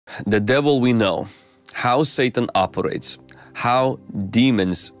the devil we know, how Satan operates, how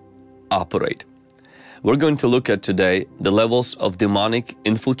demons operate. We're going to look at today the levels of demonic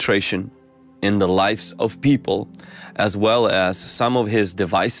infiltration in the lives of people, as well as some of his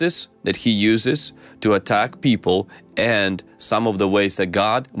devices that he uses to attack people and some of the ways that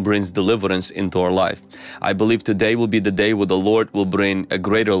God brings deliverance into our life. I believe today will be the day where the Lord will bring a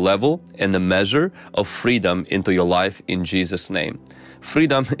greater level and a measure of freedom into your life in Jesus' name.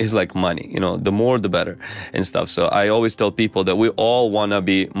 Freedom is like money, you know, the more the better and stuff. So I always tell people that we all want to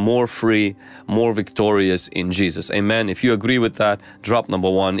be more free, more victorious in Jesus. Amen. If you agree with that, drop number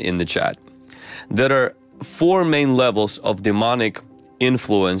 1 in the chat. There are 4 main levels of demonic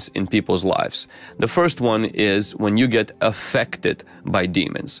influence in people's lives. The first one is when you get affected by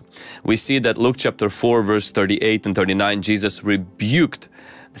demons. We see that Luke chapter 4 verse 38 and 39, Jesus rebuked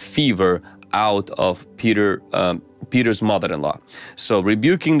fever out of Peter's mother-in-law. So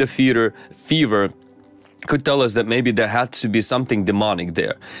rebuking the fever could tell us that maybe there had to be something demonic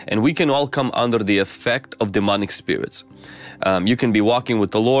there. And we can all come under the effect of demonic spirits. You can be walking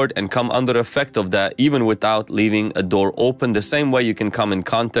with the Lord and come under the effect of that even without leaving a door open. The same way you can come in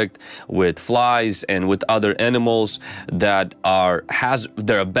contact with flies and with other animals that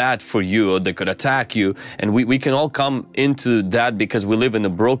they're bad for you, or they could attack you. And we can all come into that because we live in a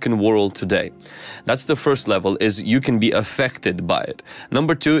broken world today. That's the first level, is you can be affected by it.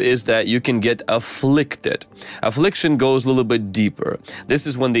 Number 2 is that you can get afflicted. Affliction goes a little bit deeper. This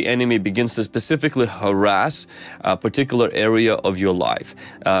is when the enemy begins to specifically harass a particular area of your life.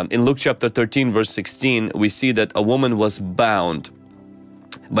 In Luke chapter 13 verse 16, we see that a woman was bound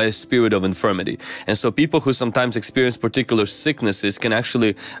by a spirit of infirmity. And so people who sometimes experience particular sicknesses can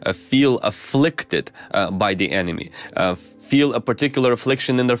actually feel afflicted by the enemy. Feel a particular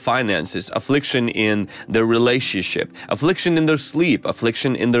affliction in their finances, affliction in their relationship, affliction in their sleep,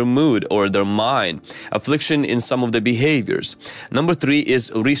 affliction in their mood or their mind, affliction in some of the behaviors. Number 3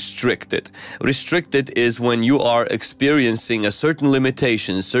 is restricted. Restricted is when you are experiencing a certain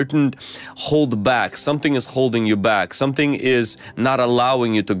limitation, certain hold back, something is holding you back, something is not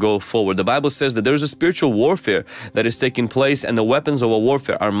allowing you to go forward. The Bible says that there's a spiritual warfare that is taking place, and the weapons of a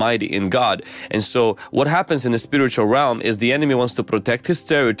warfare are mighty in God. And so what happens in the spiritual realm is the enemy wants to protect his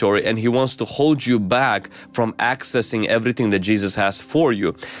territory, and he wants to hold you back from accessing everything that Jesus has for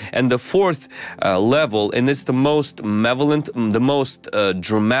you. And the 4th level, and it's the most malevolent, the most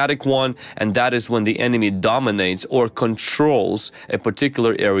dramatic one, and that is when the enemy dominates or controls a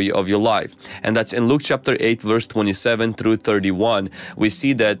particular area of your life. And that's in Luke chapter 8 verse 27 through 31. We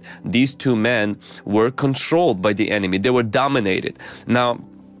see that these 2 men were controlled by the enemy. They were dominated. Now,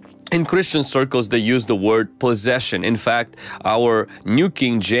 in Christian circles, they use the word possession. In fact, our New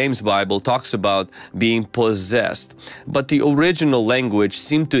King James Bible talks about being possessed. But the original language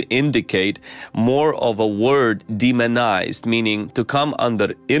seemed to indicate more of a word demonized, meaning to come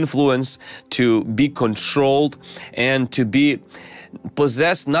under influence, to be controlled, and to be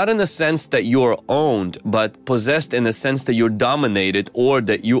possessed, not in the sense that you are owned, but possessed in the sense that you're dominated, or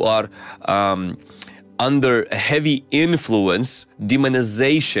that you are under heavy influence,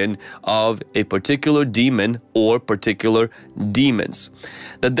 demonization of a particular demon or particular demons.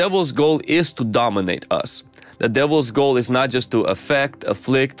 The devil's goal is to dominate us. The devil's goal is not just to affect,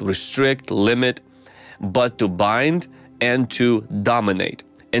 afflict, restrict, limit, but to bind and to dominate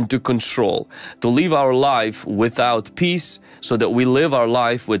and to control, to live our life without peace, so that we live our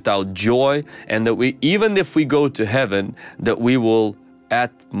life without joy, and that we, even if we go to heaven, that we will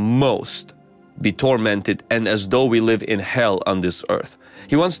at most be tormented and as though we live in hell on this earth.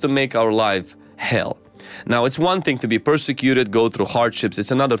 He wants to make our life hell. Now, it's one thing to be persecuted, go through hardships. It's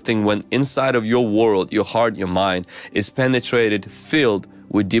another thing when inside of your world, your heart, your mind is penetrated, filled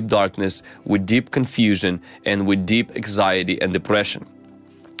with deep darkness, with deep confusion, and with deep anxiety and depression.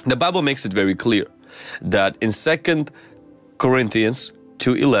 The Bible makes it very clear that in 2 Corinthians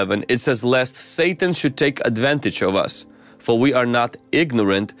 2:11, it says, "Lest Satan should take advantage of us, for we are not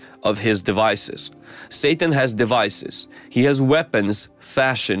ignorant of his devices." Satan has devices. He has weapons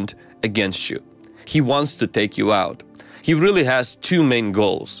fashioned against you. He wants to take you out. He really has 2 main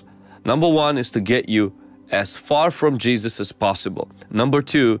goals. Number 1 is to get you as far from Jesus as possible. Number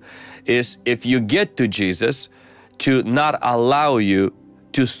 2 is, if you get to Jesus, to not allow you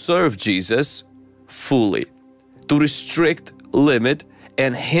to serve Jesus fully, to restrict, limit,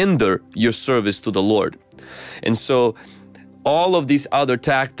 and hinder your service to the Lord. And so all of these other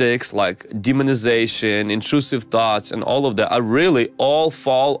tactics like demonization, intrusive thoughts, and all of that are really all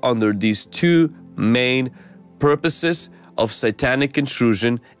fall under these 2 main purposes of satanic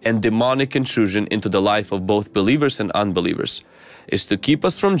intrusion and demonic intrusion into the life of both believers and unbelievers. is to keep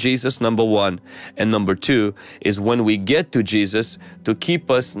us from Jesus, number one. And number two is when we get to Jesus, to keep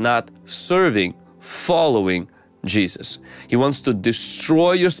us not serving, following Jesus. He wants to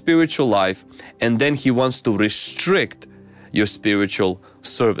destroy your spiritual life, and then he wants to restrict your spiritual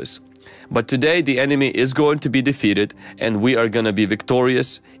service. But today the enemy is going to be defeated, and we are going to be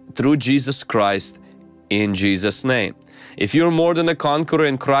victorious through Jesus Christ, in Jesus' name. If you're more than a conqueror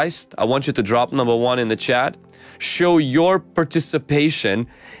in Christ, I want you to drop number one in the chat. Show your participation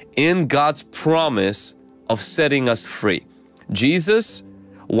in God's promise of setting us free. Jesus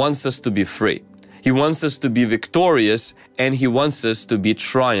wants us to be free. He wants us to be victorious, and he wants us to be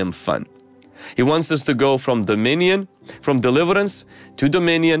triumphant. He wants us to go from dominion, from deliverance to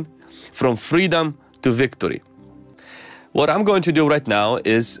dominion, from freedom to victory. What I'm going to do right now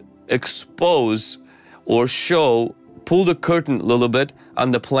is expose or show, pull the curtain a little bit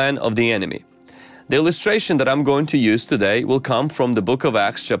on the plan of the enemy. The illustration that I'm going to use today will come from the book of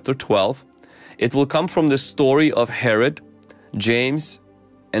Acts chapter 12. It will come from the story of Herod, James,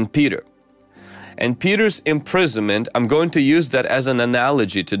 and Peter. And Peter's imprisonment, I'm going to use that as an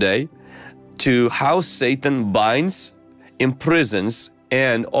analogy today to how Satan binds, imprisons,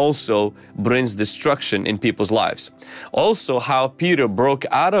 and also brings destruction in people's lives. Also, how Peter broke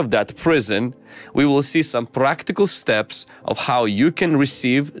out of that prison. We will see some practical steps of how you can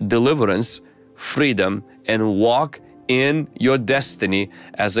receive deliverance, freedom, and walk in your destiny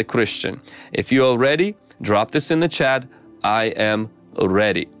as a Christian. If you are ready, drop this in the chat. I am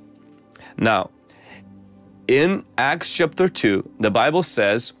ready. Now, in Acts chapter 2, the Bible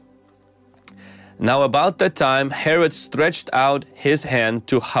says, "Now about that time, Herod stretched out his hand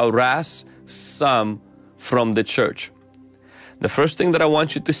to harass some from the church." The first thing that I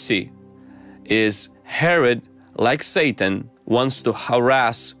want you to see is Herod, like Satan, wants to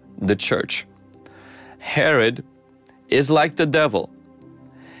harass the church. Herod is like the devil.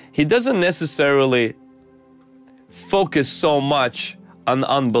 He doesn't necessarily focus so much on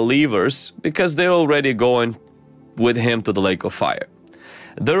unbelievers because they're already going with him to the lake of fire.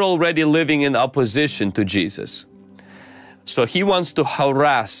 They're already living in opposition to Jesus. So he wants to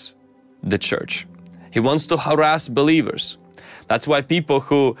harass the church. He wants to harass believers. That's why people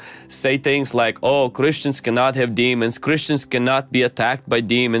who say things like, oh, Christians cannot have demons, Christians cannot be attacked by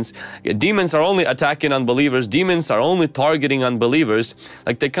demons, demons are only attacking unbelievers, demons are only targeting unbelievers,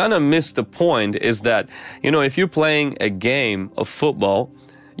 like they kind of miss the point is that, you know, if you're playing a game of football,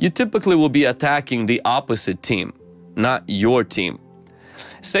 you typically will be attacking the opposite team, not your team.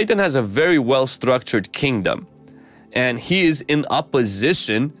 Satan has a very well-structured kingdom, and he is in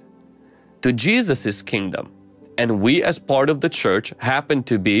opposition to Jesus's kingdom. And we as part of the church happen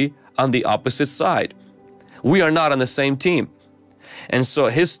to be on the opposite side. We are not on the same team. And so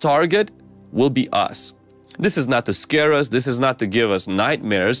his target will be us. This is not to scare us. This is not to give us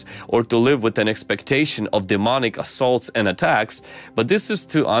nightmares or to live with an expectation of demonic assaults and attacks. But this is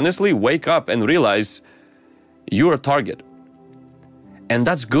to honestly wake up and realize you're a target. And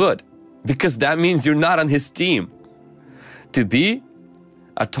that's good, because that means you're not on his team. To be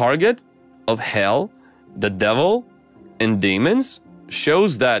a target of hell, the devil, and demons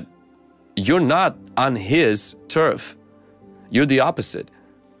shows that you're not on his turf. You're the opposite.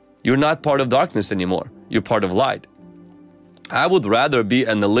 You're not part of darkness anymore. You're part of light. I would rather be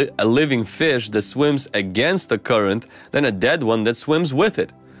a living fish that swims against the current than a dead one that swims with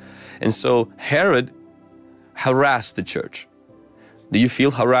it. And so Herod harassed the church. Do you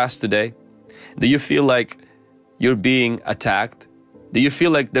feel harassed today? Do you feel like you're being attacked? Do you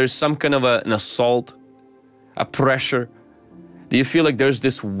feel like there's some kind of an assault, a pressure? Do you feel like there's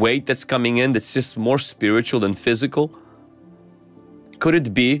this weight that's coming in that's just more spiritual than physical? Could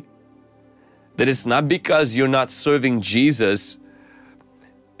it be that it's not because you're not serving Jesus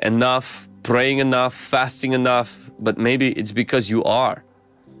enough, praying enough, fasting enough, but maybe it's because you are?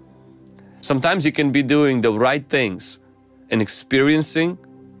 Sometimes you can be doing the right things and experiencing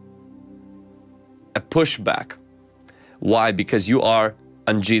a pushback. Why? Because you are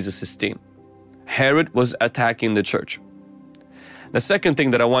on Jesus' team. Herod was attacking the church. The second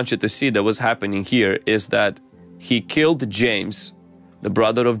thing that I want you to see that was happening here is that he killed James, the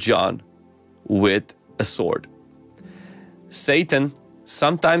brother of John, with a sword. Satan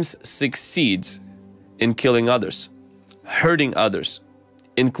sometimes succeeds in killing others, hurting others,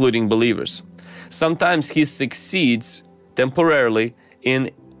 including believers. Sometimes he succeeds temporarily in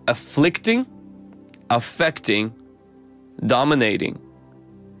afflicting, affecting, dominating,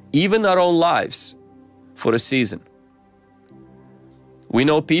 even our own lives for a season. We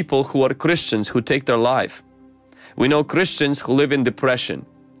know people who are Christians who take their life. We know Christians who live in depression.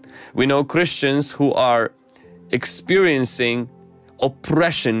 We know Christians who are experiencing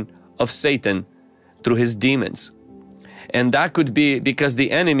oppression of Satan through his demons. And that could be because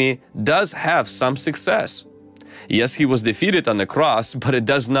the enemy does have some success. Yes, he was defeated on the cross, but it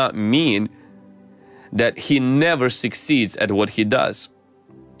does not mean that he never succeeds at what he does.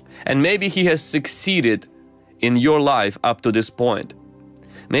 And maybe he has succeeded in your life up to this point.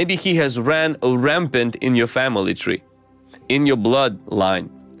 Maybe he has ran rampant in your family tree, in your bloodline.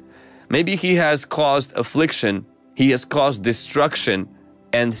 Maybe he has caused affliction, he has caused destruction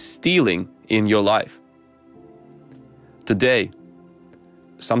and stealing in your life. Today,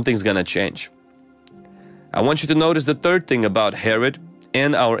 something's gonna change. I want you to notice the third thing about Herod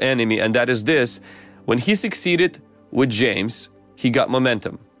and our enemy, and that is this: when he succeeded with James, he got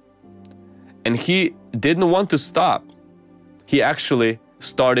momentum. And he didn't want to stop. He actually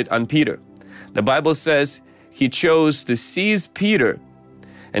started on Peter. The Bible says he chose to seize Peter,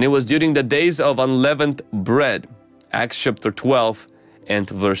 and it was during the days of unleavened bread. Acts chapter 12 and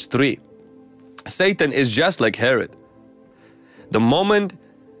verse 3. Satan is just like Herod. The moment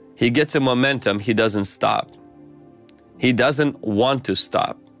he gets a momentum, he doesn't stop. He doesn't want to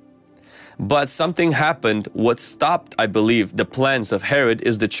stop. But something happened. What stopped, I believe, the plans of Herod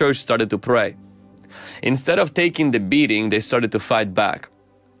is the church started to pray. Instead of taking the beating, they started to fight back.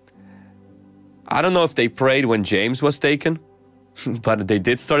 I don't know if they prayed when James was taken, but they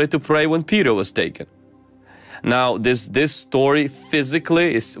did start to pray when Peter was taken. Now, this story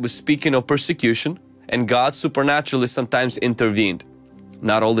physically was speaking of persecution, and God supernaturally sometimes intervened.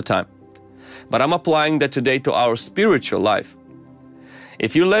 Not all the time. But I'm applying that today to our spiritual life.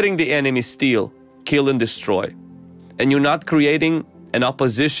 If you're letting the enemy steal, kill, and destroy, and you're not creating an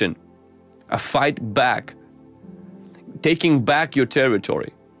opposition, a fight back, taking back your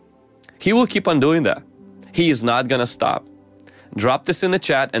territory, he will keep on doing that. He is not gonna stop. Drop this in the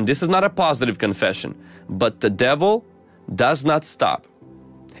chat, and this is not a positive confession, but the devil does not stop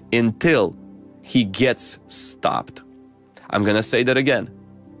until he gets stopped. I'm gonna say that again.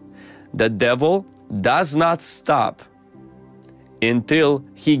 The devil does not stop until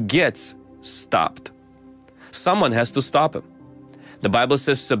he gets stopped. Someone has to stop him. The Bible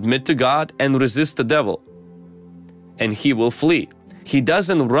says, submit to God and resist the devil, and he will flee. He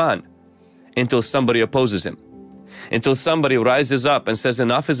doesn't run until somebody opposes him, until somebody rises up and says,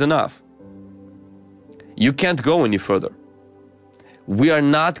 enough is enough. You can't go any further. We are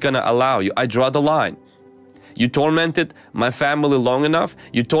not gonna allow you. I draw the line. You tormented my family long enough.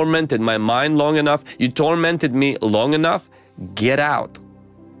 You tormented my mind long enough. You tormented me long enough. Get out.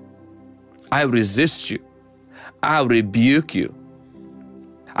 I resist you. I rebuke you.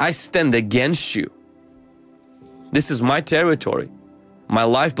 I stand against you. This is my territory. My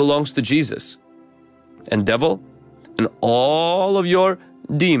life belongs to Jesus. And devil, and all of your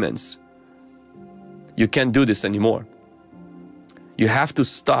demons, you can't do this anymore. You have to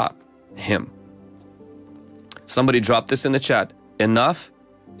stop him. Somebody drop this in the chat. Enough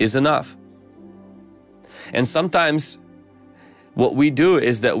is enough. And sometimes what we do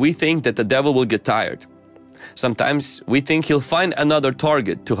is that we think that the devil will get tired. Sometimes we think he'll find another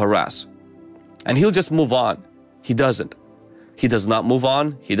target to harass, and he'll just move on. He doesn't. He does not move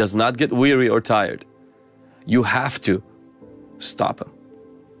on. He does not get weary or tired. You have to stop him.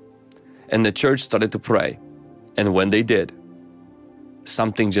 And the church started to pray. And when they did,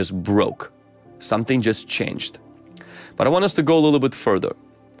 something just broke. Something just changed. But I want us to go a little bit further.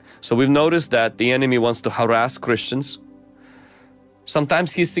 So we've noticed that the enemy wants to harass Christians.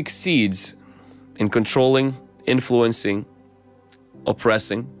 Sometimes he succeeds in controlling, influencing,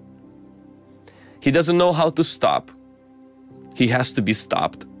 oppressing. He doesn't know how to stop. He has to be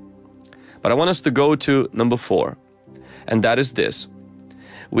stopped. But I want us to go to number 4, and that is this.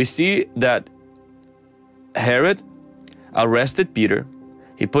 We see that Herod arrested Peter,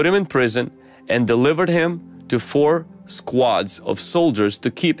 he put him in prison, and delivered him to 4 squads of soldiers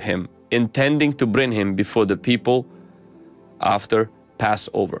to keep him, intending to bring him before the people after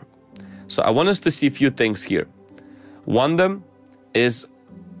Passover. So I want us to see a few things here. One of them is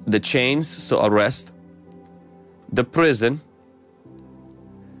the chains, so arrest, the prison,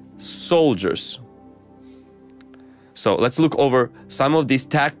 soldiers. So let's look over some of these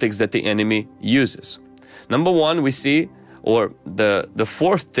tactics that the enemy uses. Number 1, we see, or the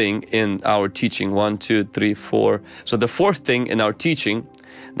 4th thing in our teaching, 1, 2, 3, 4. So the 4th thing in our teaching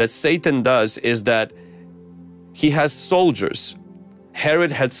that Satan does is that he has soldiers.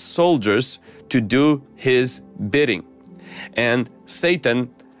 Herod had soldiers to do his bidding, and Satan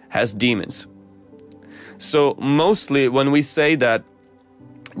has demons. So mostly when we say that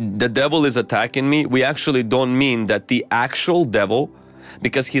the devil is attacking me, we actually don't mean that the actual devil,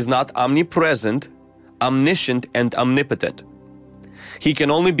 because he's not omnipresent, omniscient, and omnipotent. He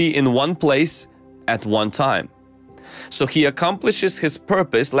can only be in one place at one time. So he accomplishes his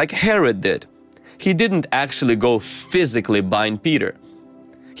purpose like Herod did. He didn't actually go physically bind Peter.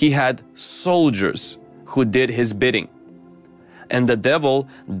 He had soldiers who did his bidding. And the devil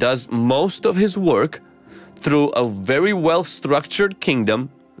does most of his work through a very well-structured kingdom,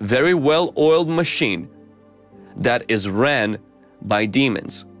 very well-oiled machine that is ran by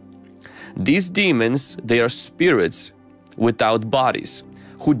demons. These demons, they are spirits without bodies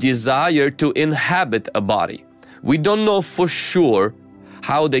who desire to inhabit a body. We don't know for sure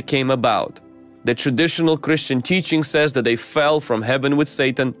how they came about. The traditional Christian teaching says that they fell from heaven with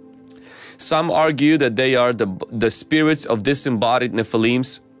Satan. Some argue that they are the spirits of disembodied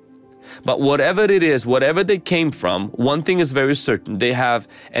Nephilims. But whatever it is, whatever they came from, one thing is very certain. They have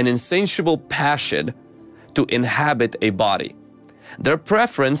an insatiable passion to inhabit a body. Their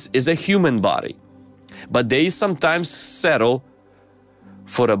preference is a human body, but they sometimes settle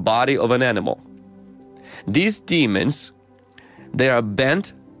for the body of an animal. These demons, they are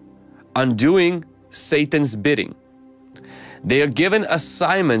bent on doing Satan's bidding. They are given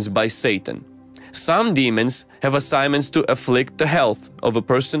assignments by Satan. Some demons have assignments to afflict the health of a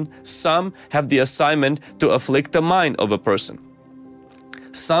person. Some have the assignment to afflict the mind of a person.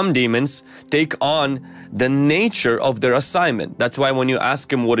 Some demons take on the nature of their assignment. That's why when you ask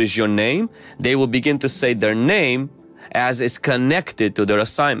them, what is your name? They will begin to say their name as is connected to their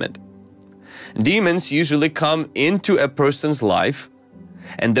assignment. Demons usually come into a person's life,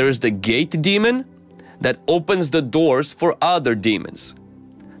 and there is the gate demon that opens the doors for other demons.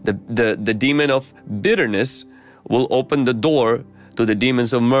 The demon of bitterness will open the door to the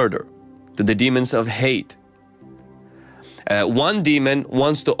demons of murder, to the demons of hate. One demon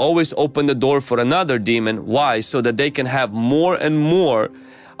wants to always open the door for another demon. Why? So that they can have more and more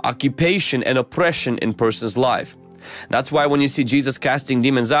occupation and oppression in person's life. That's why when you see Jesus casting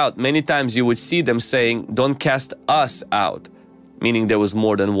demons out, many times you would see them saying, don't cast us out, meaning there was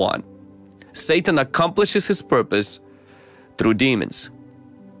more than one. Satan accomplishes his purpose through demons.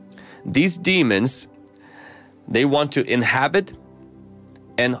 These demons, they want to inhabit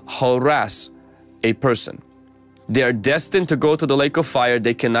and harass a person. They are destined to go to the lake of fire.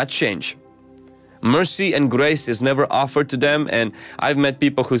 They cannot change. Mercy and grace is never offered to them, and I've met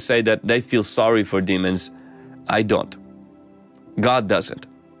people who say that they feel sorry for demons. I don't. God doesn't,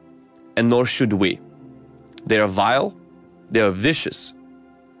 and nor should we. They are vile, they are vicious,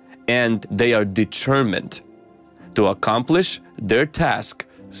 and they are determined to accomplish their task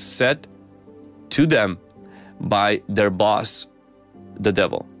set to them by their boss, the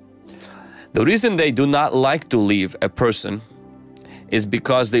devil. The reason they do not like to leave a person is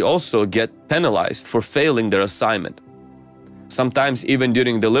because they also get penalized for failing their assignment. Sometimes even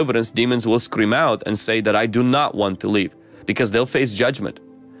during deliverance, demons will scream out and say that I do not want to leave, because they'll face judgment,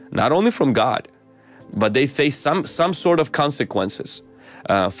 not only from God, but they face some sort of consequences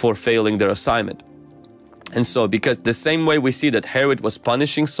for failing their assignment. And so, because the same way we see that Herod was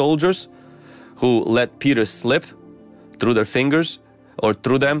punishing soldiers who let Peter slip through their fingers or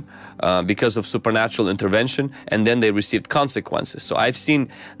through them because of supernatural intervention, and then they received consequences. So I've seen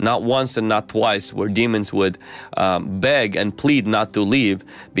not once and not twice where demons would beg and plead not to leave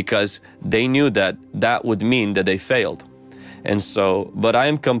because they knew that that would mean that they failed. And so, but I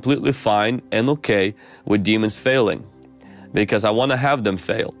am completely fine and okay with demons failing, because I want to have them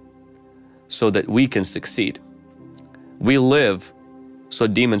fail so that we can succeed. We live so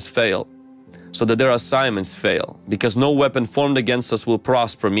demons fail, so that their assignments fail, because no weapon formed against us will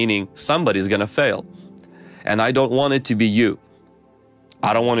prosper, meaning somebody's gonna fail. And I don't want it to be you.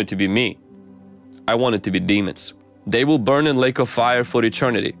 I don't want it to be me. I want it to be demons. They will burn in lake of fire for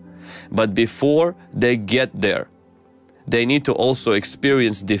eternity. But before they get there, they need to also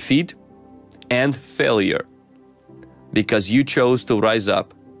experience defeat and failure, because you chose to rise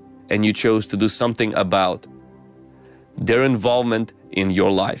up and you chose to do something about their involvement in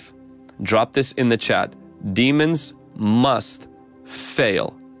your life. Drop this in the chat. Demons must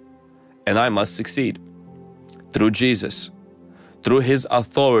fail, and I must succeed through Jesus, through His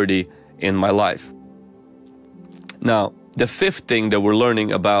authority in my life. Now, the fifth thing that we're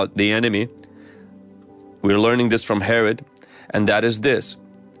learning about the enemy, we're learning this from Herod, and that is this.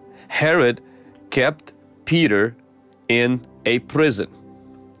 Herod kept Peter in a prison.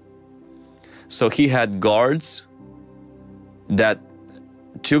 So he had guards that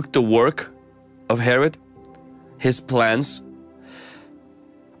took the work of Herod, his plans,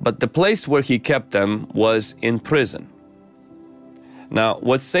 but the place where he kept them was in prison. Now,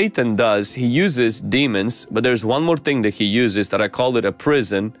 what Satan does, he uses demons, but there's one more thing that he uses that I call it a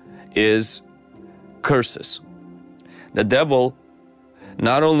prison, is curses. The devil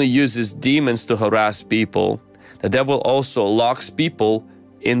not only uses demons to harass people, the devil also locks people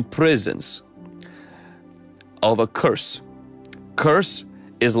in prisons of a curse. Curse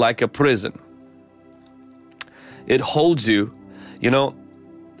is like a prison. It holds you. You know,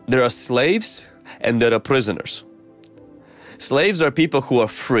 there are slaves and there are prisoners. Slaves are people who are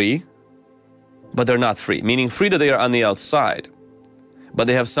free, but they're not free, meaning free that they are on the outside, but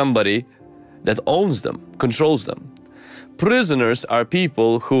they have somebody that owns them, controls them. Prisoners are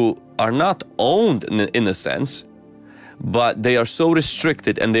people who are not owned in a sense, but they are so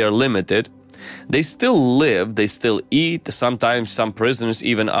restricted and they are limited. They still live, they still eat. Sometimes some prisoners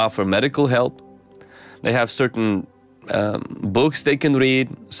even offer medical help. They have certain books they can read.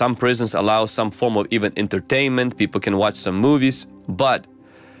 Some prisons allow some form of even entertainment. People can watch some movies, but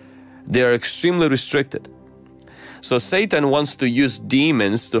they are extremely restricted. So Satan wants to use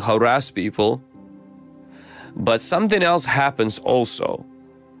demons to harass people, but something else happens also,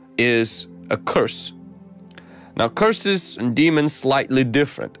 is a curse. Now curses and demons slightly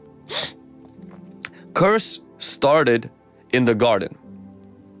different. Curse started in the garden.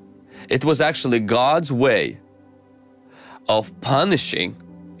 It was actually God's way of punishing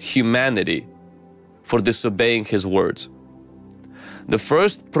humanity for disobeying His words. The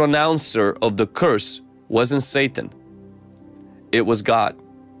first pronouncer of the curse wasn't Satan, it was God.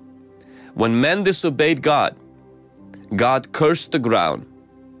 When men disobeyed God, God cursed the ground,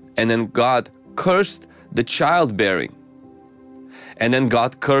 and then God cursed the childbearing, and then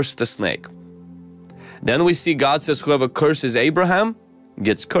God cursed the snake. Then we see God says, whoever curses Abraham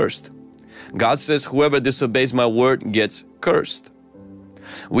gets cursed. God says, whoever disobeys my word gets cursed.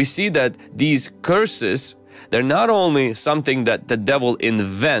 We see that these curses, they're not only something that the devil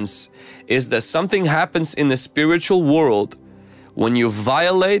invents, is that something happens in the spiritual world when you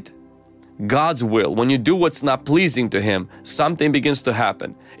violate God's will. When you do what's not pleasing to Him, something begins to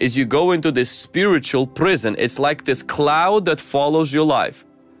happen. Is you go into this spiritual prison. It's like this cloud that follows your life.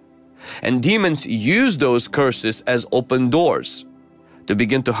 And demons use those curses as open doors to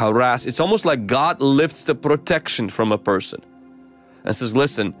begin to harass. It's almost like God lifts the protection from a person and says,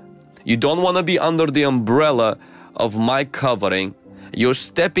 listen, you don't want to be under the umbrella of my covering. You're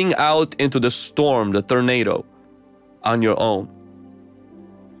stepping out into the storm, the tornado, on your own.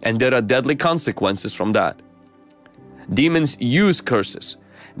 And there are deadly consequences from that. Demons use curses.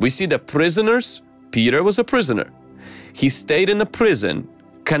 We see the prisoners. Peter was a prisoner. He stayed in the prison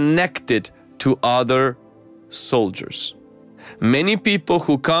connected to other soldiers. Many people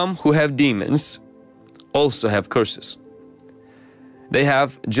who come who have demons also have curses. They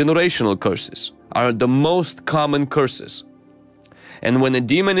have generational curses, are the most common curses. And when a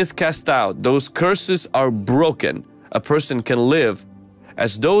demon is cast out, those curses are broken. A person can live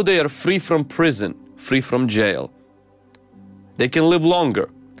as though they are free from prison, free from jail. They can live longer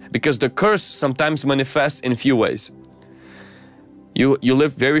because the curse sometimes manifests in few ways. You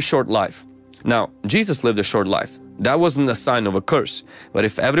live very short life. Now, Jesus lived a short life. That wasn't a sign of a curse. But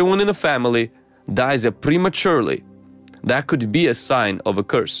if everyone in the family dies prematurely, that could be a sign of a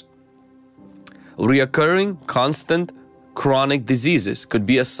curse. Reoccurring, constant, chronic diseases could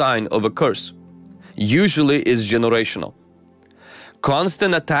be a sign of a curse. Usually it's generational.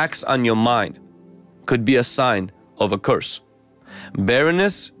 Constant attacks on your mind could be a sign of a curse.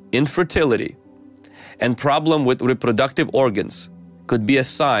 Barrenness, infertility, and problem with reproductive organs could be a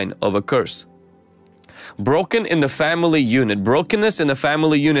sign of a curse. Brokenness in the family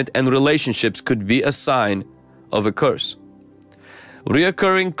unit and relationships could be a sign of a curse.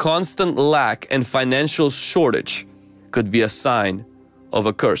 Reoccurring constant lack and financial shortage could be a sign of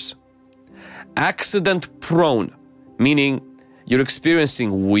a curse. Accident prone, meaning you're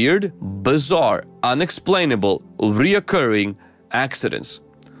experiencing weird, bizarre, unexplainable, reoccurring accidents.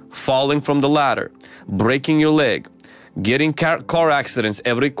 Falling from the ladder, breaking your leg, getting car accidents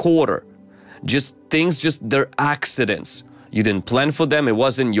every quarter. They're accidents. You didn't plan for them. It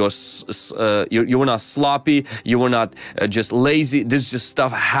wasn't you were not sloppy. You were not just lazy. This just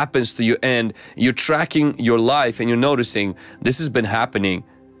stuff happens to you, and you're tracking your life and you're noticing this has been happening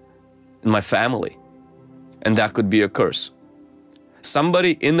in my family, and that could be a curse.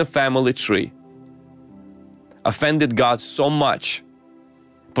 Somebody in the family tree offended God so much,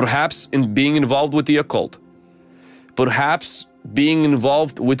 perhaps in being involved with the occult, perhaps being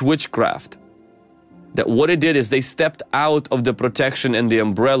involved with witchcraft, that what it did is they stepped out of the protection and the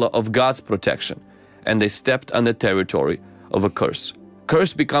umbrella of God's protection, and they stepped on the territory of a curse.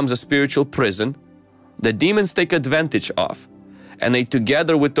 Curse becomes a spiritual prison that demons take advantage of, and they,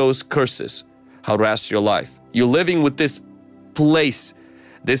 together with those curses, harass your life. You're living with this place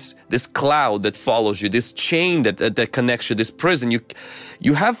this cloud that follows you, this chain that connects you, this prison.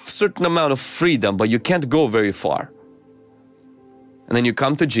 You have a certain amount of freedom, but you can't go very far. And then you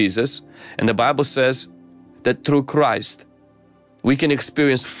come to Jesus, and the Bible says that through Christ, we can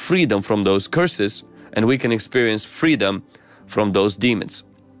experience freedom from those curses, and we can experience freedom from those demons.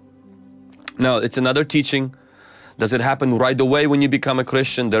 Now, it's another teaching. Does it happen right away when you become a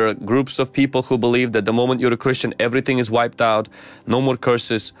Christian? There are groups of people who believe that the moment you're a Christian, everything is wiped out. No more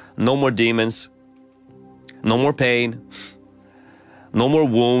curses, no more demons, no more pain, no more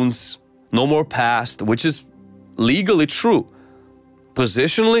wounds, no more past, which is legally true.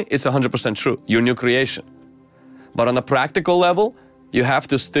 Positionally, it's 100% true. You're a new creation. But on a practical level, you have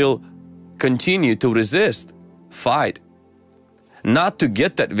to still continue to resist, fight. Not to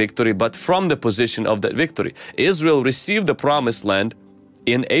get that victory, but from the position of that victory. Israel received the promised land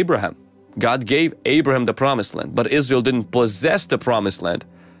in Abraham. God gave Abraham the promised land, but Israel didn't possess the promised land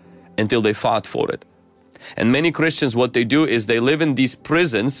until they fought for it. And many Christians, what they do is they live in these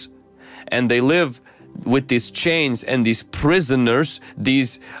prisons, and they live with these chains and these prisoners,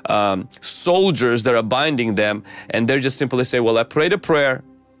 these soldiers that are binding them, and they're just simply say, well, I prayed a prayer,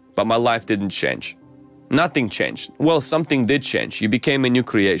 but my life didn't change. Nothing changed. Well, something did change. You became a new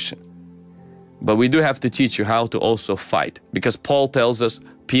creation. But we do have to teach you how to also fight, because Paul tells us,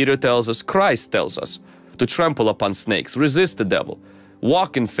 Peter tells us, Christ tells us to trample upon snakes, resist the devil,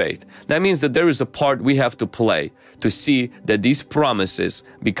 walk in faith. That means that there is a part we have to play to see that these promises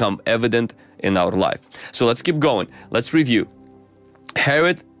become evident in our life. So let's keep going. Let's review.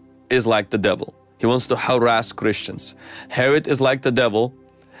 Herod is like the devil. He wants to harass Christians. Herod is like the devil.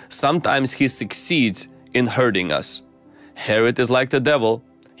 Sometimes he succeeds in hurting us. Herod is like the devil.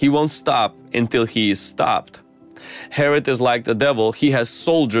 He won't stop until he is stopped. Herod is like the devil. He has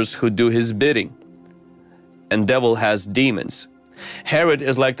soldiers who do his bidding. And devil has demons. Herod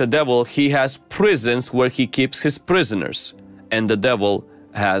is like the devil. He has prisons where he keeps his prisoners. And the devil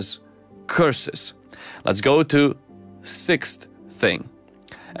has curses. Let's go to sixth thing.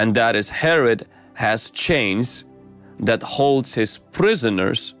 And that is Herod has chains that holds his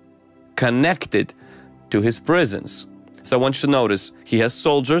prisoners connected to his prisons. So I want you to notice, he has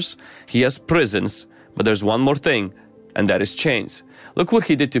soldiers, he has prisons, but there's one more thing, and that is chains. Look what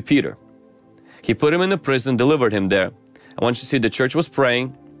he did to Peter. He put him in the prison, delivered him there. I want you to see the church was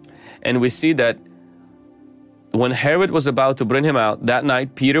praying, and we see that when Herod was about to bring him out, that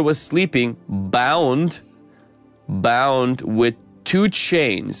night Peter was sleeping bound with two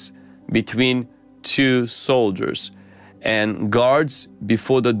chains between two soldiers, and guards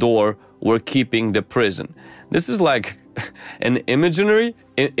before the door were keeping the prison. This is like an imagery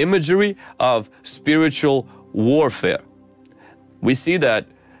of spiritual warfare. We see that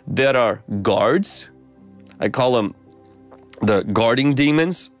there are guards. I call them the guarding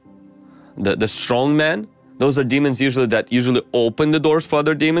demons, the strong men. Those are demons that usually open the doors for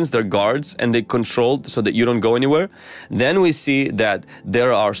other demons. They're guards, and they control so that you don't go anywhere. Then we see that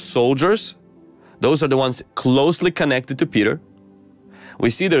there are soldiers. Those are the ones closely connected to Peter. We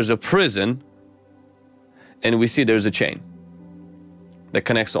see there's a prison, and we see there's a chain that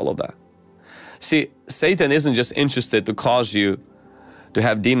connects all of that. See, Satan isn't just interested to cause you to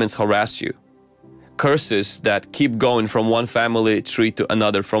have demons harass you. Curses that keep going from one family tree to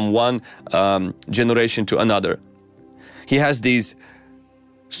another, from one generation to another. He has these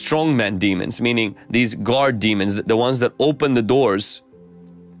strongman demons, meaning these guard demons, the ones that open the doors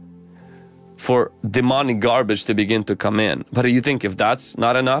for demonic garbage to begin to come in. But you think if that's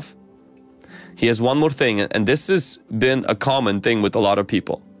not enough, he has one more thing, and this has been a common thing with a lot of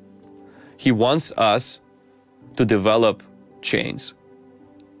people. He wants us to develop chains,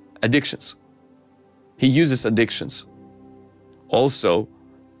 addictions. He uses addictions also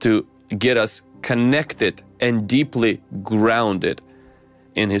to get us connected and deeply grounded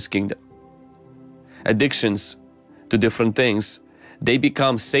in his kingdom. Addictions to different things, they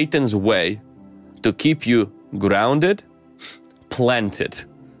become Satan's way to keep you grounded, planted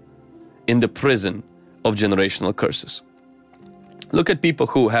in the prison of generational curses. Look at people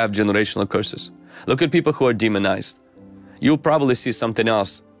who have generational curses. Look at people who are demonized. You'll probably see something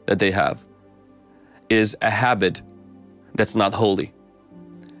else that they have. Is a habit that's not holy,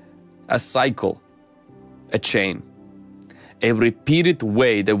 a cycle, a chain, a repeated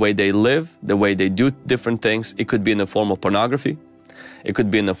way, the way they live, the way they do different things. It could be in the form of pornography. It could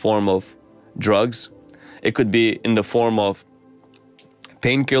be in the form of drugs. It could be in the form of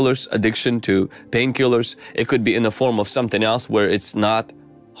painkillers, addiction to painkillers. It could be in the form of something else where it's not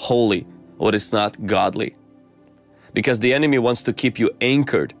holy or it's not godly. Because the enemy wants to keep you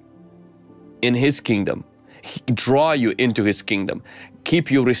anchored in his kingdom, draw you into his kingdom, keep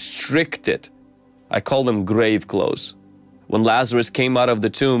you restricted. I call them grave clothes. When Lazarus came out of the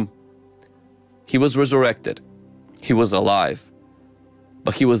tomb, he was resurrected. He was alive,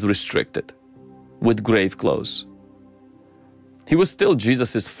 but he was restricted with grave clothes. He was still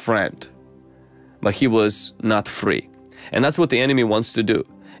Jesus's friend, but he was not free. And that's what the enemy wants to do,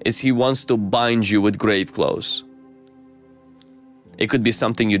 is he wants to bind you with grave clothes. It could be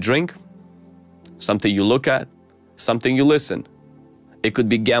something you drink, something you look at, something you listen. It could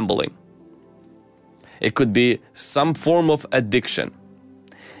be gambling. It could be some form of addiction.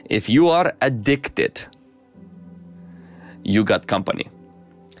 If you are addicted, you got company.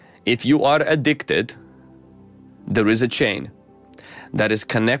 If you are addicted, there is a chain that is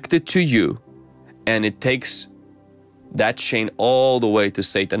connected to you, and it takes that chain all the way to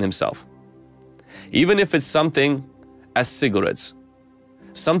Satan himself. Even if it's something as cigarettes,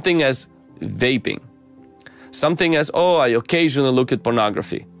 something as vaping, something as, oh, I occasionally look at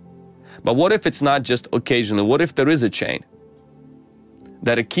pornography. But what if it's not just occasionally? What if there is a chain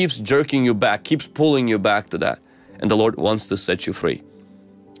that it keeps jerking you back, keeps pulling you back to that, and the Lord wants to set you free?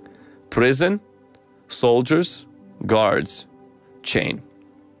 Prison, soldiers, guards, chain.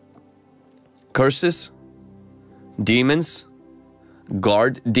 Curses, demons,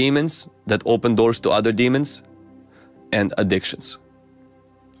 guard demons that open doors to other demons, and addictions.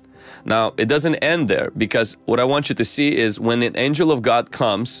 Now, it doesn't end there, because what I want you to see is when an angel of God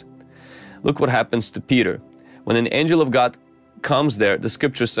comes, look what happens to Peter. When an angel of God comes there, the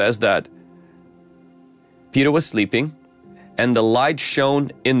scripture says that Peter was sleeping and the light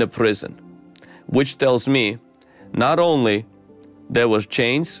shone in the prison, which tells me not only there was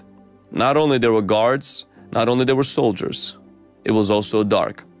chains, not only there were guards, not only there were soldiers, it was also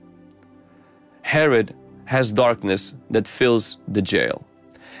dark. Herod has darkness that fills the jail,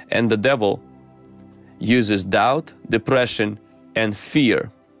 and the devil uses doubt, depression, and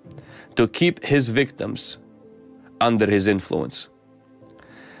fear to keep his victims under his influence.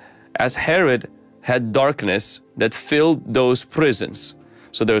 As Herod had darkness that filled those prisons,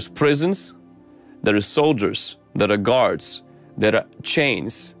 so there's prisons, there are soldiers, there are guards, there are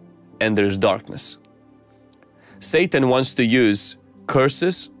chains, and there's darkness. Satan wants to use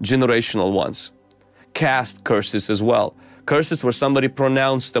curses, generational ones, cast curses as well. Curses where somebody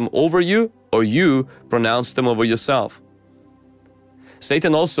pronounced them over you, or you pronounced them over yourself.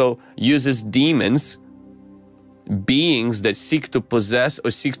 Satan also uses demons, beings that seek to possess or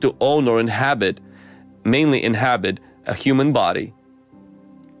seek to own or inhabit, mainly inhabit a human body.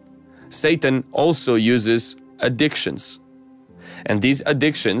 Satan also uses addictions. And these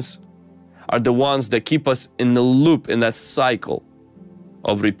addictions are the ones that keep us in the loop, in that cycle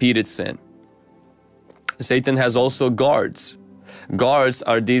of repeated sin. Satan has also guards. Guards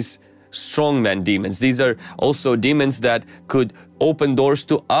are these strongman demons. These are also demons that could open doors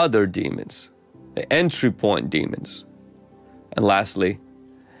to other demons, the entry point demons. And lastly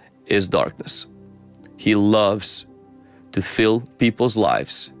is darkness. He loves to fill people's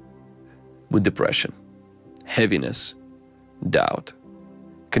lives with depression, heaviness, doubt,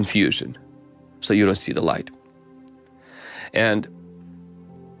 confusion, so you don't see the light. And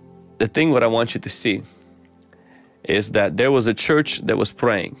the thing what I want you to see is that there was a church that was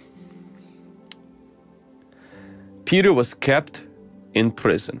praying. Peter was kept in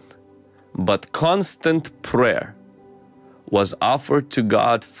prison, but constant prayer was offered to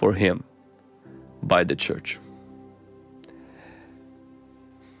God for him by the church.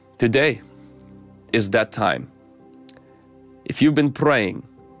 Today is that time. If you've been praying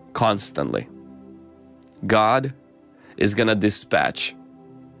constantly, God is going to dispatch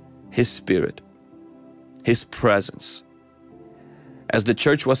His Spirit, His presence. As the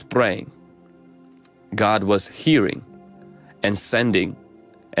church was praying, God was hearing and sending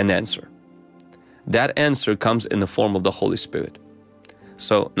an answer. That answer comes in the form of the Holy Spirit.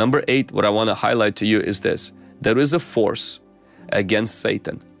 So number 8, what I want to highlight to you is this. There is a force against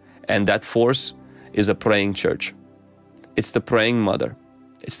Satan, and that force is a praying church. It's the praying mother.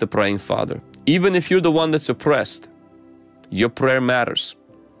 It's the praying father. Even if you're the one that's oppressed, your prayer matters.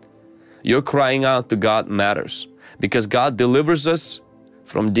 Your crying out to God matters, because God delivers us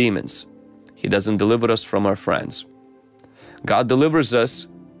from demons. He doesn't deliver us from our friends. God delivers us,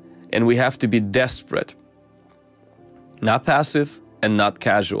 and we have to be desperate, not passive and not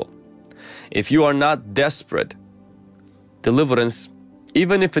casual. If you are not desperate, deliverance,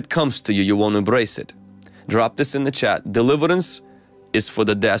 even if it comes to you, you won't embrace it. Drop this in the chat. Deliverance is for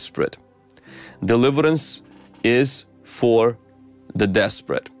the desperate. Deliverance is for the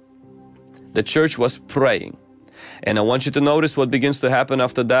desperate. The church was praying. And I want you to notice what begins to happen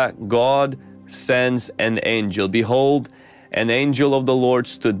after that. God sends an angel. Behold, an angel of the Lord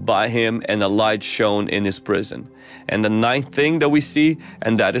stood by him, and a light shone in his prison. And the ninth thing that we see,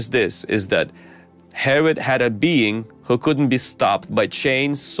 and that is this, is that Herod had a being who couldn't be stopped by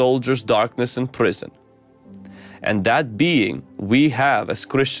chains, soldiers, darkness, and prison. And that being we have as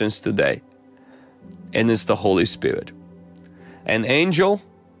Christians today, and it's the Holy Spirit. An angel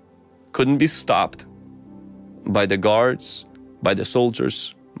couldn't be stopped by the guards, by the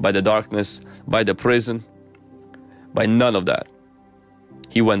soldiers, by the darkness, by the prison, by none of that.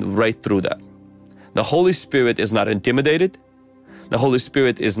 He went right through that. The Holy Spirit is not intimidated. The Holy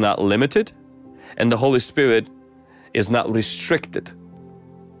Spirit is not limited. And the Holy Spirit is not restricted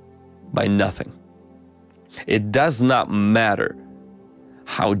by nothing. It does not matter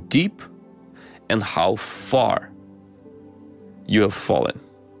how deep and how far you have fallen.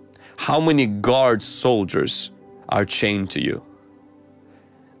 How many guard soldiers are chained to you?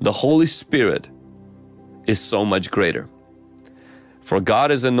 The Holy Spirit is so much greater. For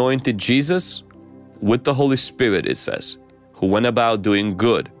God has anointed Jesus with the Holy Spirit, it says, who went about doing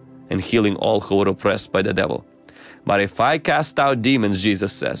good and healing all who were oppressed by the devil. But if I cast out demons,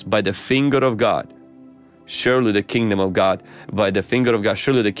 Jesus says, by the finger of God, surely the kingdom of God, by the finger of God,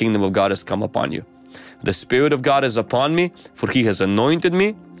 surely the kingdom of God has come upon you. The Spirit of God is upon me, for He has anointed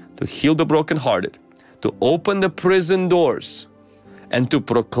me to heal the brokenhearted, to open the prison doors, and to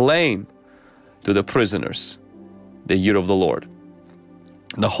proclaim to the prisoners the year of the Lord.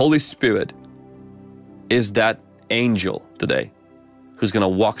 The Holy Spirit is that angel today who's going to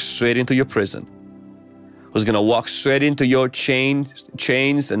walk straight into your prison, who's going to walk straight into your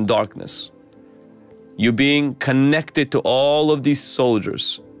chains and darkness. You being connected to all of these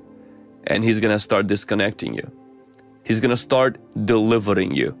soldiers, and He's going to start disconnecting you. He's going to start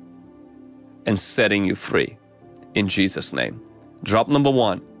delivering you and setting you free in Jesus' name. Drop number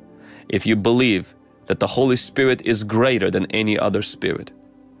one, if you believe that the Holy Spirit is greater than any other spirit,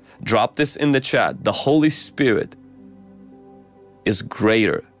 drop this in the chat. The Holy Spirit is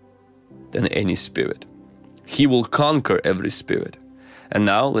greater than any spirit. He will conquer every spirit. And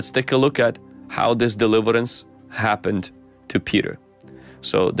now let's take a look at how this deliverance happened to Peter.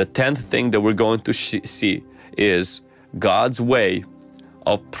 So the 10th thing that we're going to see is God's way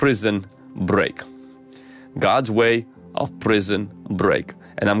of prison break. God's way of prison break.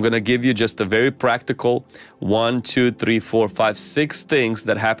 And I'm going to give you just a very practical 1, 2, 3, 4, 5, 6 things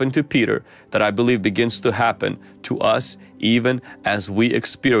that happened to Peter that I believe begins to happen to us even as we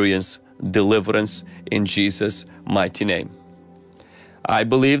experience deliverance in Jesus' mighty name. I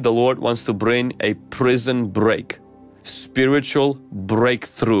believe the Lord wants to bring a prison break, spiritual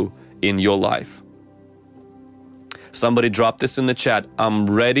breakthrough in your life. Somebody drop this in the chat. I'm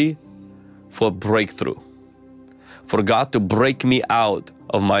ready for breakthrough. For God to break me out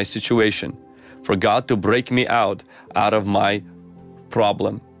of my situation. For God to break me out of my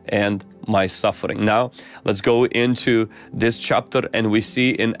problem and my suffering. Now, let's go into this chapter, and we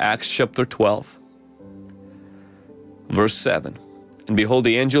see in Acts chapter 12, verse 7. And behold,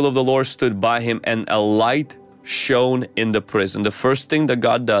 the angel of the Lord stood by him, and a light shone in the prison. The first thing that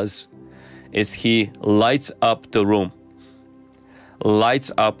God does is He lights up the room.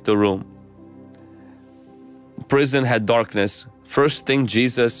 Lights up the room. Prison had darkness. First thing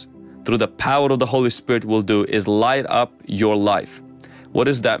Jesus, through the power of the Holy Spirit, will do is light up your life. What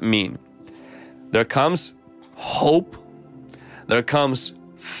does that mean? There comes hope, there comes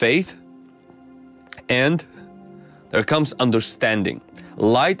faith, and there comes understanding.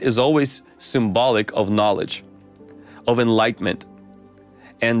 Light is always symbolic of knowledge, of enlightenment,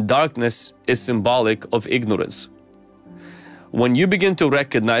 and darkness is symbolic of ignorance. When you begin to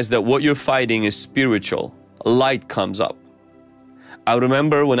recognize that what you're fighting is spiritual, light comes up. I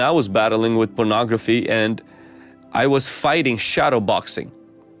remember when I was battling with pornography and I was fighting shadow boxing,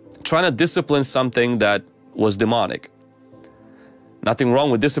 trying to discipline something that was demonic. Nothing wrong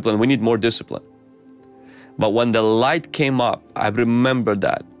with discipline, we need more discipline. But when the light came up, I remember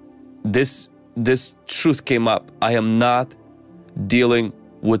that this truth came up. I am not dealing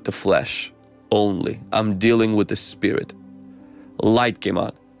with the flesh only. I'm dealing with the spirit. Light came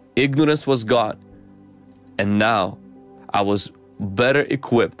on. Ignorance was gone. And now I was better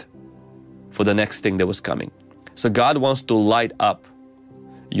equipped for the next thing that was coming. So God wants to light up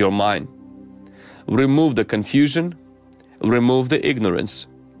your mind. Remove the confusion, remove the ignorance,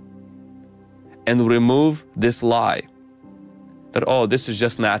 and remove this lie that, oh, this is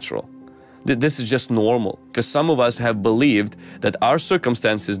just natural. This is just normal. Because some of us have believed that our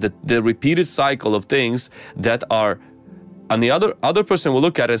circumstances, that the repeated cycle of things that are, and the other person will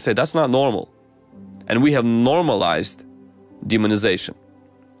look at it and say, that's not normal. And we have normalized demonization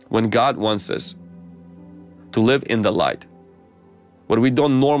when God wants us to live in the light. where we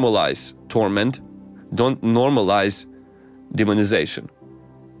don't normalize torment, don't normalize demonization.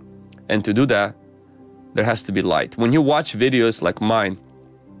 And to do that, there has to be light. When you watch videos like mine,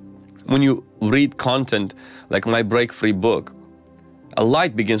 when you read content like my Break Free book, a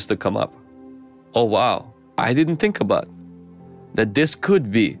light begins to come up. Oh wow, I didn't think about that this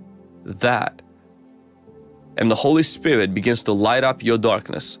could be that. And the Holy Spirit begins to light up your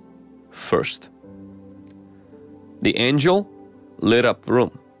darkness first. The angel lit up the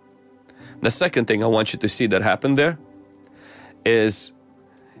room. The second thing I want you to see that happened there is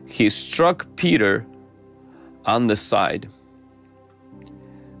he struck Peter on the side.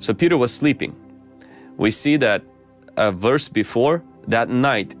 So Peter was sleeping. We see that a verse before, that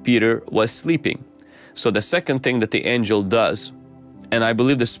night Peter was sleeping. So the second thing that the angel does, and I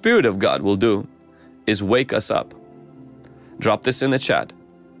believe the Spirit of God will do, is wake us up. Drop this in the chat.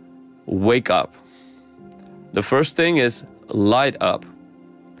 Wake up. The first thing is light up.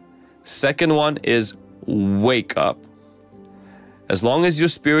 Second one is wake up. As long as you're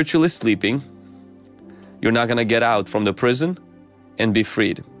spiritually sleeping, you're not going to get out from the prison and be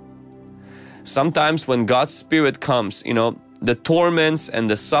freed. Sometimes when God's Spirit comes, you know, the torments and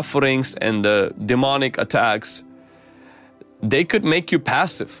the sufferings and the demonic attacks, they could make you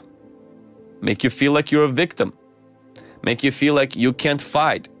passive, make you feel like you're a victim, make you feel like you can't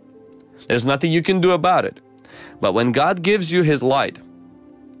fight. There's nothing you can do about it. But when God gives you His light,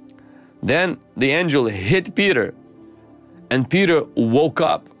 then the angel hit Peter, and Peter woke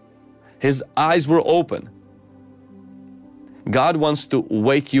up. His eyes were open. God wants to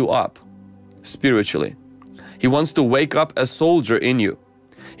wake you up spiritually. He wants to wake up a soldier in you.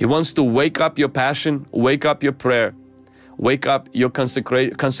 He wants to wake up your passion, wake up your prayer, wake up your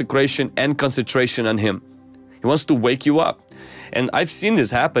consecration and concentration on Him. He wants to wake you up. And I've seen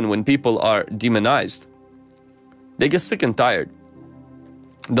this happen when people are demonized. They get sick and tired.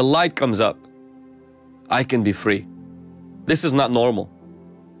 The light comes up. I can be free. This is not normal.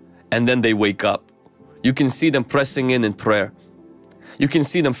 And then they wake up. You can see them pressing in prayer. You can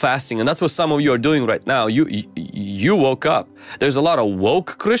see them fasting, and that's what some of you are doing right now. You woke up. There's a lot of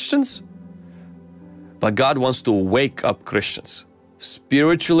woke Christians, but God wants to wake up Christians.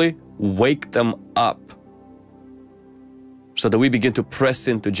 Spiritually wake them up so that we begin to press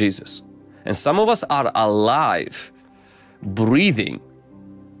into Jesus. And some of us are alive, breathing,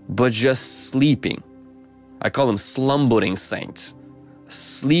 but just sleeping. I call them slumbering saints,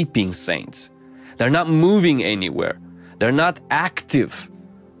 sleeping saints. They're not moving anywhere. They're not active,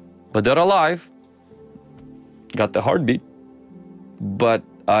 but they're alive. Got the heartbeat, but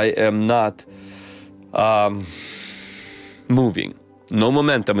I am not moving. No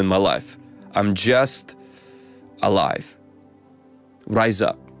momentum in my life. I'm just alive. Rise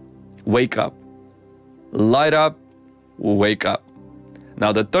up. Wake up. Light up. Wake up.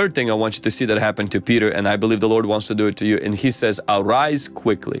 Now the third thing I want you to see that happened to Peter, and I believe the Lord wants to do it to you, and He says, arise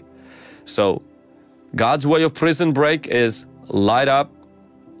quickly. So God's way of prison break is light up,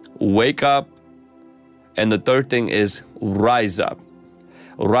 wake up, and the third thing is rise up.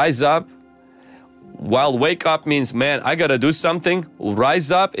 Rise up. While wake up means, man, I got to do something. Rise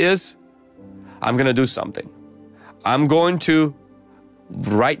up is, I'm going to do something. I'm going to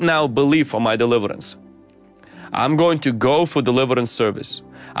right now believe for my deliverance. I'm going to go for deliverance service.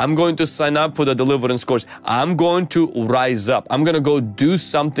 I'm going to sign up for the deliverance course. I'm going to rise up. I'm going to go do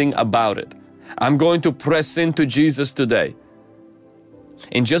something about it. I'm going to press into Jesus today.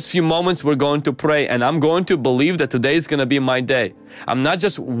 In just a few moments, we're going to pray, and I'm going to believe that today is going to be my day. I'm not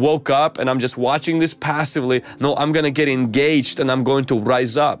just woke up and I'm just watching this passively. No, I'm going to get engaged and I'm going to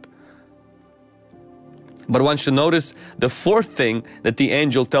rise up. But I want you to notice the fourth thing that the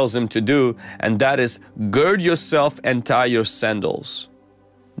angel tells him to do, and that is gird yourself and tie your sandals.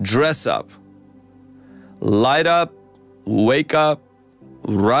 Dress up. Light up. Wake up.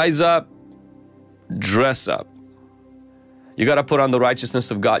 Rise up. Dress up. You got to put on the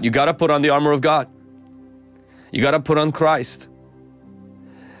righteousness of God. You got to put on the armor of God. You got to put on Christ.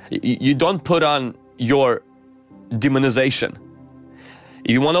 You don't put on your demonization.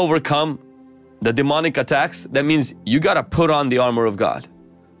 If you want to overcome the demonic attacks, that means you got to put on the armor of God.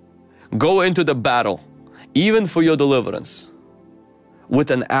 Go into the battle, even for your deliverance,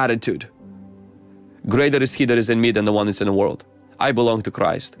 with an attitude. Greater is He that is in me than the one that's in the world. I belong to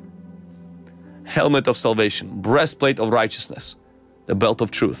Christ. Helmet of salvation, breastplate of righteousness, the belt of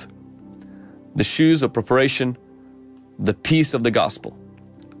truth, the shoes of preparation, the peace of the gospel.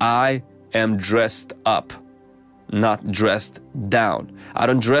 I am dressed up. not dressed down. I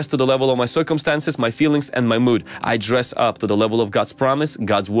don't dress to the level of my circumstances, my feelings, and my mood. I dress up to the level of God's promise,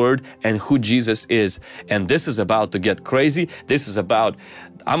 God's word, and who Jesus is. And this is about to get crazy. This is about,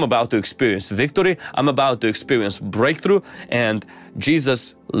 I'm about to experience victory. I'm about to experience breakthrough. And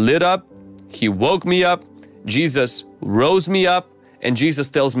Jesus lit up. He woke me up. Jesus rose me up. And Jesus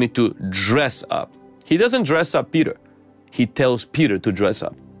tells me to dress up. He doesn't dress up Peter. He tells Peter to dress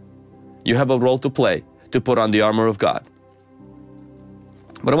up. You have a role to play, to put on the armor of God.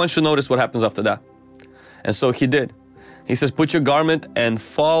 But I want you to notice what happens after that. And so he did. He says, put your garment and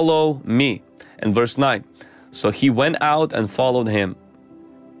follow me. And verse 9, so he went out and followed him.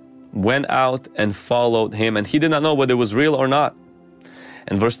 Went out and followed him. And he did not know whether it was real or not.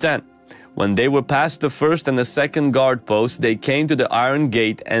 And verse 10, when they were past the first and the second guard post, they came to the iron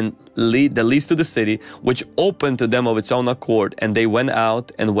gate and that leads to the city, which opened to them of its own accord. And they went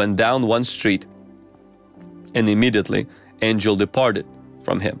out and went down one street. And immediately, angel departed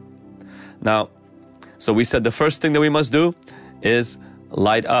from him. Now, so we said the first thing that we must do is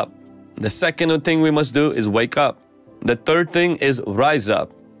light up. The second thing we must do is wake up. The third thing is rise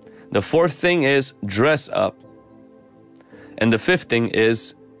up. The fourth thing is dress up. And the fifth thing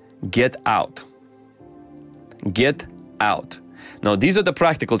is get out. Get out. Now, these are the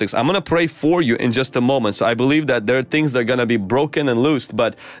practical things. I'm going to pray for you in just a moment. So I believe that there are things that are going to be broken and loosed,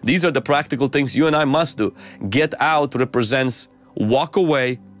 but these are the practical things you and I must do. Get out represents walk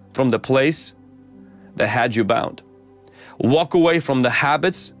away from the place that had you bound. Walk away from the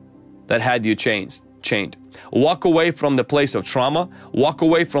habits that had you chained. Walk away from the place of trauma. Walk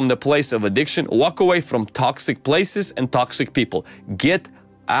away from the place of addiction. Walk away from toxic places and toxic people. Get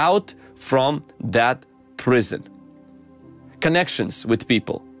out from that prison. Connections with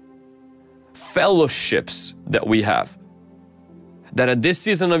people, fellowships that we have, that at this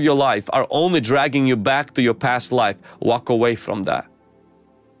season of your life are only dragging you back to your past life. Walk away from that.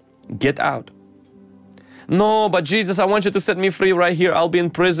 Get out. No, but Jesus, I want you to set me free right here. I'll be in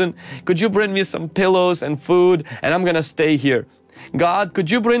prison. Could you bring me some pillows and food and I'm gonna stay here? God,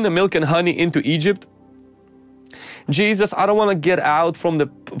 could you bring the milk and honey into Egypt? Jesus, I don't want to get out from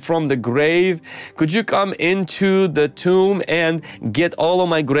the grave. Could you come into the tomb and get all of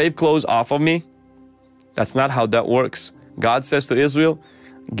my grave clothes off of me? That's not how that works. God says to Israel,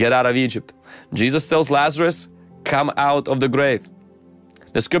 get out of Egypt. Jesus tells Lazarus, come out of the grave.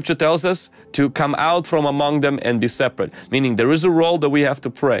 The scripture tells us to come out from among them and be separate. Meaning there is a role that we have to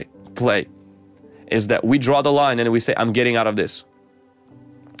play. Is that we draw the line and we say, I'm getting out of this.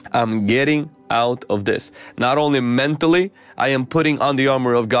 I'm getting out of this. Not only mentally, I am putting on the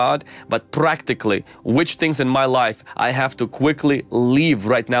armor of God, but practically, which things in my life I have to quickly leave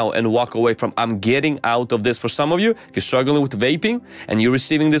right now and walk away from. I'm getting out of this. For some of you, if you're struggling with vaping and you're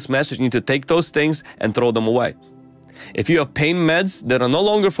receiving this message, you need to take those things and throw them away. If you have pain meds that are no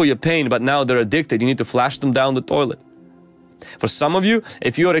longer for your pain, but now they're addicted, you need to flash them down the toilet. For some of you,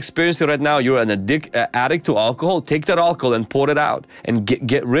 if you are experiencing right now, you're an addict to alcohol, take that alcohol and pour it out and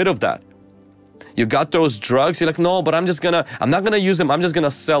get rid of that. You got those drugs, you're like, no, but I'm not gonna use them, I'm just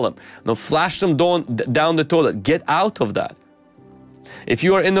gonna sell them. No, flash them down the toilet. Get out of that. If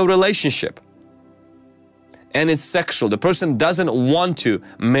you are in a relationship and it's sexual, the person doesn't want to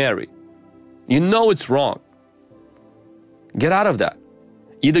marry, you know it's wrong. Get out of that.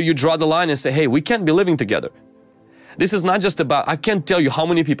 Either you draw the line and say, hey, we can't be living together. This is not just about, I can't tell you how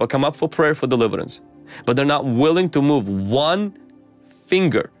many people come up for prayer for deliverance, but they're not willing to move one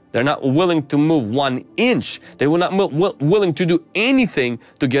finger. They're not willing to move 1 inch. They were not willing to do anything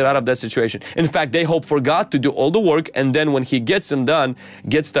to get out of that situation. In fact, they hope for God to do all the work, and then when He gets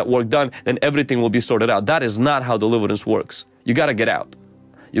that work done, then everything will be sorted out. That is not how deliverance works. You got to get out.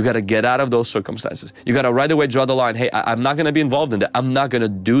 You got to get out of those circumstances. You got to right away draw the line. Hey, I'm not going to be involved in that. I'm not going to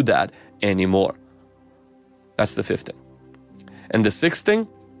do that anymore. That's the fifth thing. And the sixth thing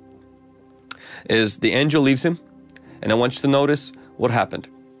is the angel leaves him. And I want you to notice what happened.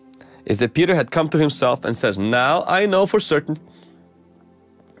 Is that Peter had come to himself and says, now I know for certain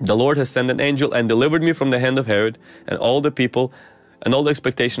the Lord has sent an angel and delivered me from the hand of Herod and all the people and all the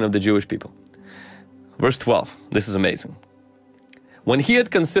expectation of the Jewish people. Verse 12, this is amazing. When he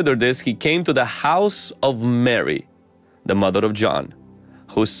had considered this, he came to the house of Mary, the mother of John,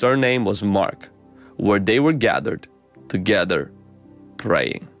 whose surname was Mark, where they were gathered together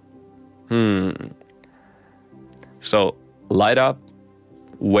praying. So light up,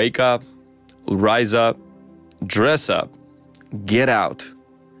 wake up, rise up, dress up, get out.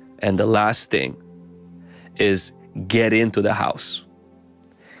 And the last thing is get into the house.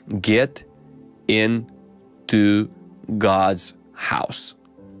 Get into God's house.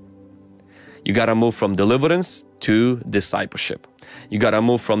 You got to move from deliverance to discipleship. You got to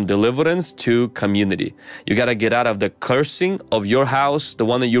move from deliverance to community. You got to get out of the cursing of your house, the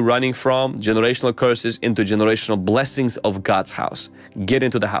one that you're running from, generational curses, into generational blessings of God's house. Get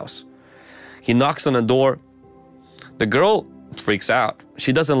into the house. He knocks on the door. The girl freaks out.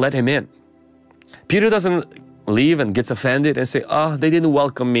 She doesn't let him in. Peter doesn't leave and gets offended and say, oh, they didn't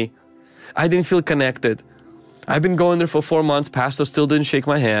welcome me. I didn't feel connected. I've been going there for 4 months. Pastor still didn't shake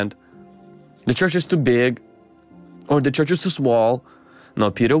my hand. The church is too big, or the church is too small. No,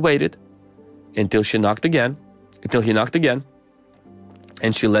 Peter waited until he knocked again,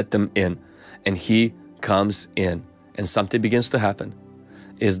 and she let them in. And he comes in, and something begins to happen,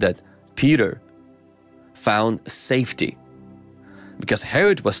 is that Peter found safety, because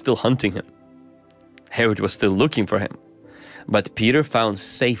Herod was still hunting him. Herod was still looking for him. But Peter found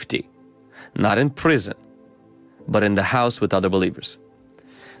safety, not in prison, but in the house with other believers.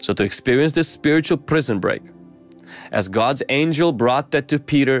 So to experience this spiritual prison break, as God's angel brought that to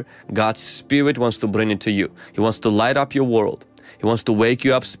Peter, God's Spirit wants to bring it to you. He wants to light up your world. He wants to wake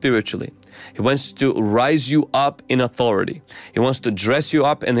you up spiritually. He wants to rise you up in authority. He wants to dress you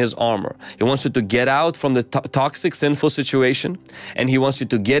up in His armor. He wants you to get out from the toxic, sinful situation, and He wants you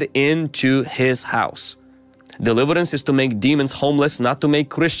to get into His house. Deliverance is to make demons homeless, not to make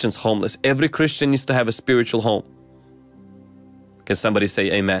Christians homeless. Every Christian needs to have a spiritual home. Can somebody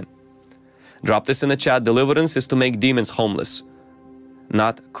say amen? Drop this in the chat. Deliverance is to make demons homeless,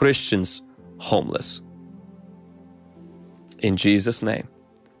 not Christians homeless. In Jesus' name.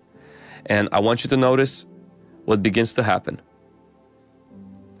 And I want you to notice what begins to happen.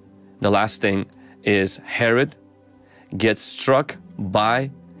 The last thing is Herod gets struck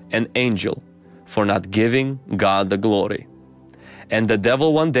by an angel for not giving God the glory. And the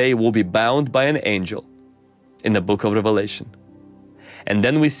devil one day will be bound by an angel in the book of Revelation. And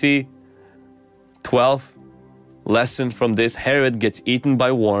then we see 12th lesson from this. Herod gets eaten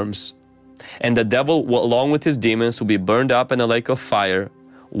by worms, and the devil, along with his demons, will be burned up in a lake of fire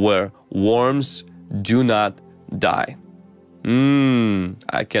where worms do not die.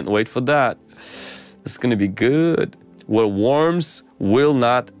 I can't wait for that. It's going to be good. Where worms will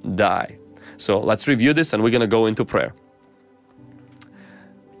not die. So let's review this, and we're going to go into prayer.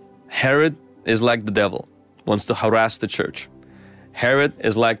 Herod is like the devil, wants to harass the church. Herod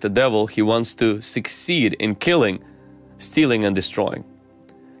is like the devil. He wants to succeed in killing, stealing, and destroying.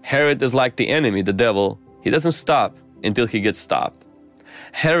 Herod is like the enemy, the devil. He doesn't stop until he gets stopped.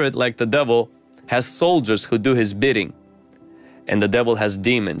 Herod, like the devil, has soldiers who do his bidding, and the devil has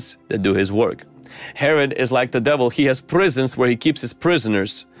demons that do his work. Herod is like the devil. He has prisons where he keeps his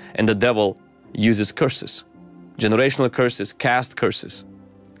prisoners, and the devil uses curses, generational curses, caste curses.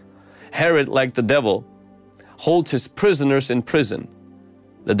 Herod, like the devil, holds his prisoners in prison.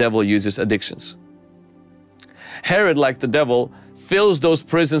 The devil uses addictions. Herod, like the devil, fills those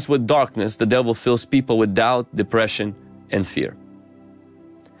prisons with darkness. The devil fills people with doubt, depression, and fear.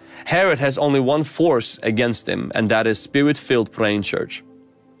 Herod has only one force against him, and that is spirit-filled praying church.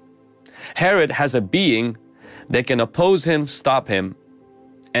 Herod has a being that can oppose him, stop him,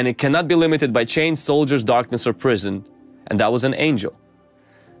 and it cannot be limited by chains, soldiers, darkness, or prison, and that was an angel.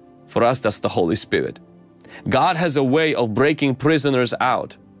 For us, that's the Holy Spirit. God has a way of breaking prisoners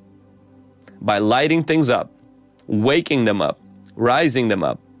out by lighting things up, waking them up, rising them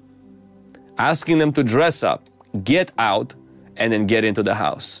up, asking them to dress up, get out, and then get into the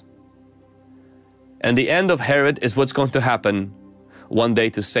house. And the end of Herod is what's going to happen one day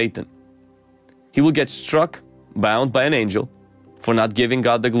to Satan. He will get struck, bound by an angel for not giving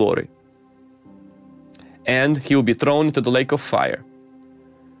God the glory. And he will be thrown into the lake of fire,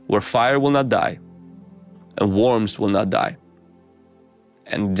 where fire will not die and worms will not die.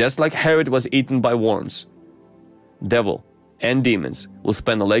 And just like Herod was eaten by worms, devil and demons will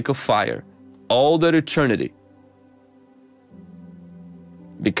spend a lake of fire all their eternity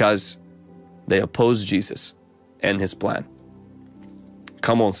because they oppose Jesus and His plan.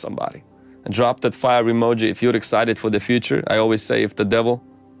 Come on, somebody. Drop that fire emoji if you're excited for the future. I always say, if the devil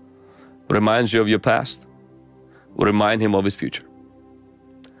reminds you of your past, remind him of his future.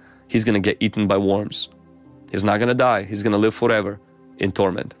 He's going to get eaten by worms. He's not going to die. He's going to live forever in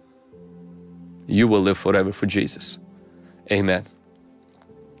torment. You will live forever for Jesus. Amen.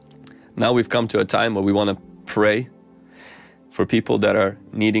 Now we've come to a time where we want to pray for people that are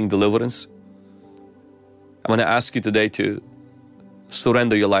needing deliverance. I want to ask you today to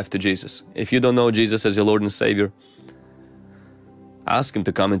surrender your life to Jesus. If you don't know Jesus as your Lord and Savior, ask Him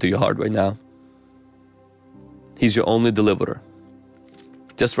to come into your heart right now. He's your only deliverer.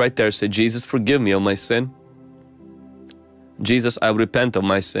 Just right there, say, Jesus, forgive me of my sin. Jesus, I repent of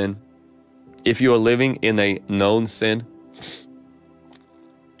my sin. If you are living in a known sin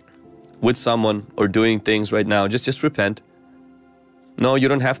with someone or doing things right now, just repent. No, you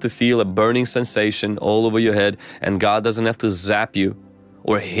don't have to feel a burning sensation all over your head, and God doesn't have to zap you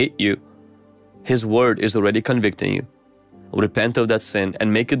or hit you. His word is already convicting you. Repent of that sin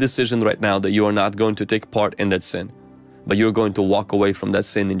and make a decision right now that you are not going to take part in that sin, but you're going to walk away from that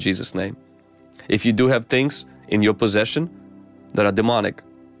sin in Jesus' name. If you do have things in your possession that are demonic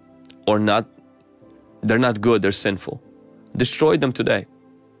or not, they're not good, they're sinful, destroy them today.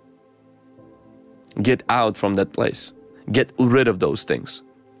 Get out from that place. Get rid of those things.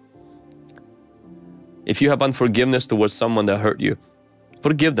 If you have unforgiveness towards someone that hurt you,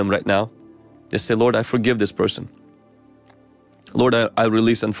 forgive them right now. Just say, Lord, I forgive this person. Lord, I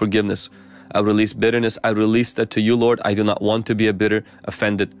release unforgiveness. I release bitterness. I release that to you, Lord. I do not want to be a bitter,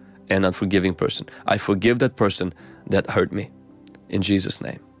 offended, and unforgiving person. I forgive that person that hurt me. In Jesus'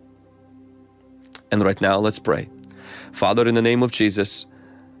 name. And right now, let's pray. Father, in the name of Jesus,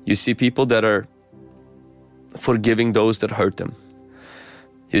 you see people that are forgiving those that hurt them.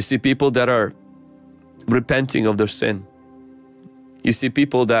 You see people that are repenting of their sin. You see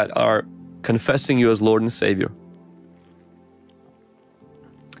people that are confessing you as Lord and Savior.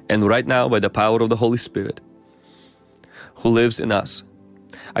 And right now, by the power of the Holy Spirit who lives in us,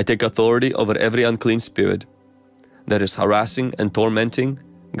 I take authority over every unclean spirit that is harassing and tormenting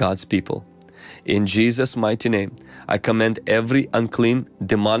God's people. In Jesus' mighty name, I command every unclean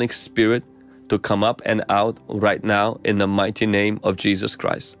demonic spirit to come up and out right now in the mighty name of Jesus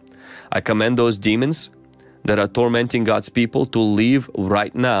Christ. I command those demons that are tormenting God's people to leave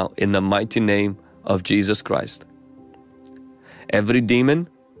right now in the mighty name of Jesus Christ. Every demon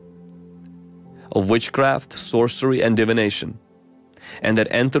of witchcraft, sorcery, and divination, and that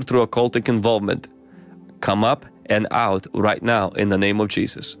enter through occultic involvement, come up and out right now in the name of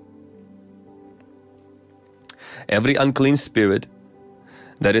Jesus. Every unclean spirit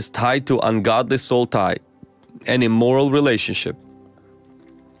that is tied to ungodly soul tie and immoral relationship,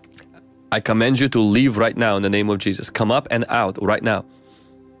 I command you to leave right now in the name of Jesus. Come up and out right now.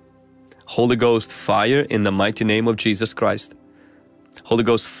 Holy Ghost fire in the mighty name of Jesus Christ. Holy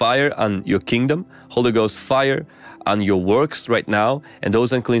Ghost fire on your kingdom. Holy Ghost fire on your works right now. And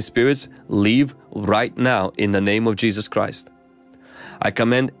those unclean spirits leave right now in the name of Jesus Christ. I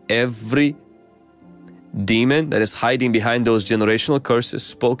command every demon that is hiding behind those generational curses,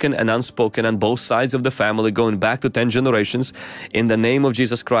 spoken and unspoken on both sides of the family, going back to 10 generations, in the name of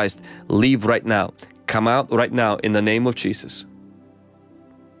Jesus Christ, leave right now. Come out right now in the name of Jesus.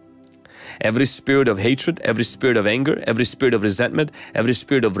 Every spirit of hatred, every spirit of anger, every spirit of resentment, every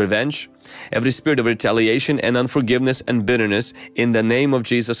spirit of revenge, every spirit of retaliation and unforgiveness and bitterness, in the name of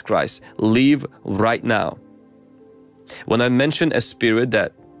Jesus Christ, leave right now. When I mention a spirit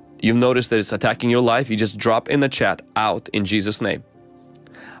that you've noticed that it's attacking your life, you just drop in the chat, out in Jesus' name.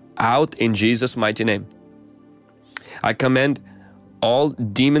 Out in Jesus' mighty name. I command all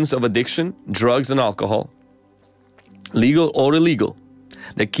demons of addiction, drugs and alcohol, legal or illegal,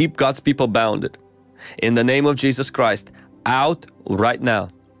 that keep God's people bounded, in the name of Jesus Christ, out right now.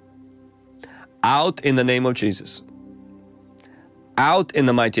 Out in the name of Jesus. Out in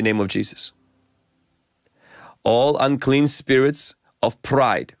the mighty name of Jesus. All unclean spirits of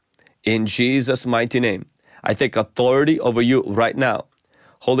pride, in Jesus' mighty name, I take authority over you right now.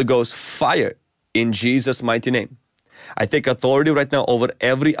 Holy Ghost fire in Jesus' mighty name. I take authority right now over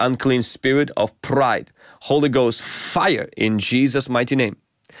every unclean spirit of pride. Holy Ghost fire in Jesus' mighty name.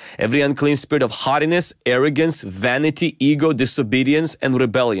 Every unclean spirit of haughtiness, arrogance, vanity, ego, disobedience, and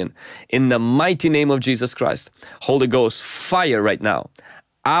rebellion, in the mighty name of Jesus Christ. Holy Ghost fire right now.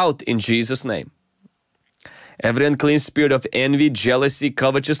 Out in Jesus' name. Every unclean spirit of envy, jealousy,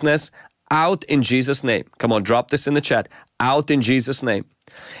 covetousness, out in Jesus' name. Come on, drop this in the chat. Out in Jesus' name.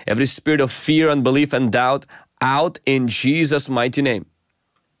 Every spirit of fear, unbelief, and doubt, out in Jesus' mighty name.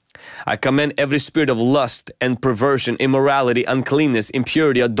 I command every spirit of lust and perversion, immorality, uncleanness,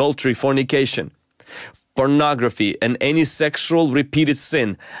 impurity, adultery, fornication, pornography, and any sexual repeated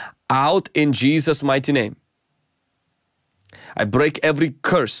sin, out in Jesus' mighty name. I break every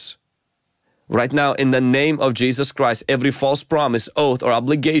curse right now in the name of Jesus Christ, every false promise, oath, or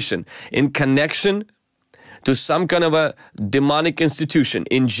obligation in connection to some kind of a demonic institution,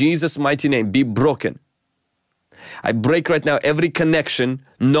 in Jesus' mighty name, be broken. I break right now every connection,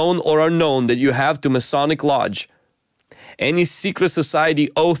 known or unknown, that you have to Masonic Lodge, any secret society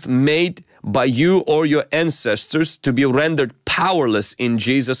oath made by you or your ancestors to be rendered powerless in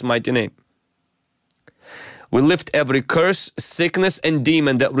Jesus' mighty name. We lift every curse, sickness, and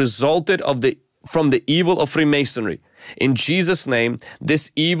demon that resulted from the evil of Freemasonry, In Jesus' name,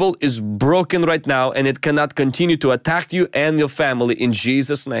 this evil is broken right now and it cannot continue to attack you and your family in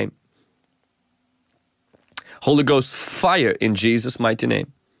Jesus' name. Holy Ghost, fire in Jesus' mighty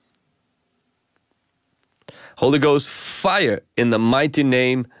name. Holy Ghost, fire in the mighty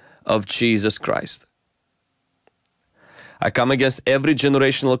name of Jesus Christ. I come against every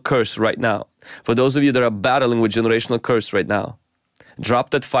generational curse right now. For those of you that are battling with generational curse right now,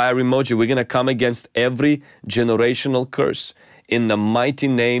 drop that fire emoji. We're going to come against every generational curse in the mighty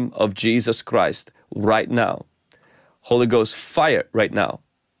name of Jesus Christ right now. Holy Ghost, fire right now.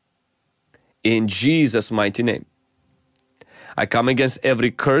 In Jesus' mighty name. I come against every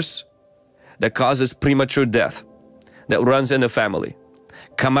curse that causes premature death, that runs in the family.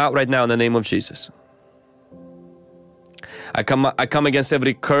 Come out right now in the name of Jesus. I come against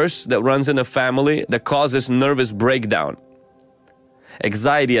every curse that runs in the family that causes nervous breakdown,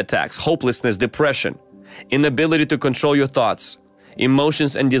 anxiety attacks, hopelessness, depression, inability to control your thoughts,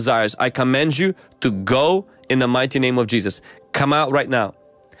 emotions and desires. I command you to go in the mighty name of Jesus. Come out right now.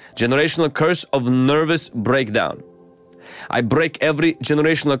 Generational curse of nervous breakdown. I break every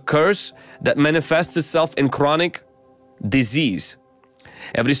generational curse that manifests itself in chronic disease.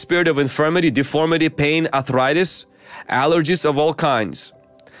 Every spirit of infirmity, deformity, pain, arthritis, allergies of all kinds,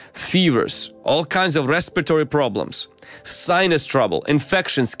 fevers, all kinds of respiratory problems, sinus trouble,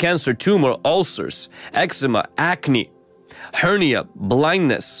 infections, cancer, tumor, ulcers, eczema, acne, hernia,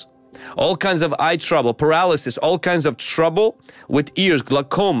 blindness, all kinds of eye trouble, paralysis, all kinds of trouble with ears,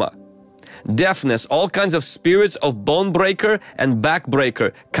 glaucoma, deafness, all kinds of spirits of bone breaker and back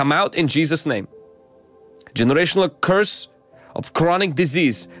breaker. Come out in Jesus' name. Generational curse of chronic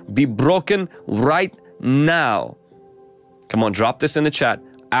disease be broken right now. Come on, drop this in the chat.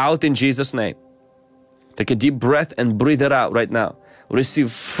 Out in Jesus' name. Take a deep breath and breathe it out right now. Receive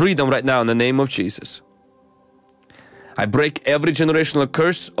freedom right now in the name of Jesus. I break every generational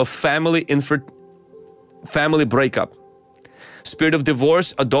curse of family breakup. Spirit of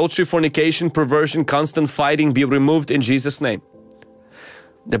divorce, adultery, fornication, perversion, constant fighting be removed in Jesus' name.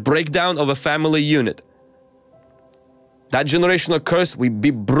 The breakdown of a family unit. That generational curse will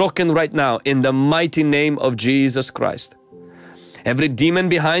be broken right now in the mighty name of Jesus Christ. Every demon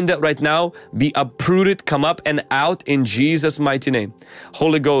behind that right now be uprooted, come up and out in Jesus' mighty name.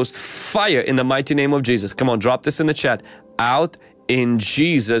 Holy Ghost, fire in the mighty name of Jesus. Come on, drop this in the chat. Out in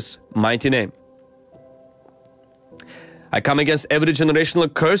Jesus' mighty name. I come against every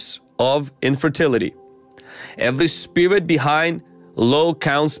generational curse of infertility. Every spirit behind low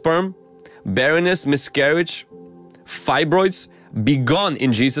count sperm, barrenness, miscarriage, fibroids, be gone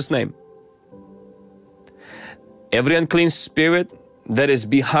in Jesus' name. Every unclean spirit that is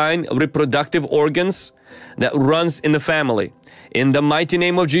behind reproductive organs that runs in the family. In the mighty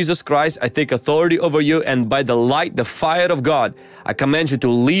name of Jesus Christ, I take authority over you, and by the light, the fire of God, I command you to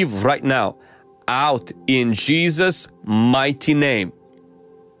leave right now. Out in Jesus' mighty name.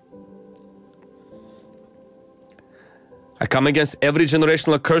 I come against every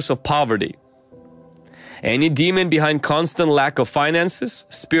generational curse of poverty. Any demon behind constant lack of finances,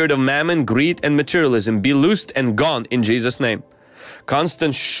 spirit of mammon, greed and materialism be loosed and gone in Jesus' name.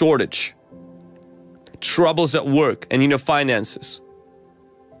 Constant shortage, troubles at work and in your finances,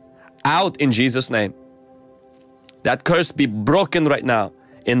 out in Jesus' name. That curse be broken right now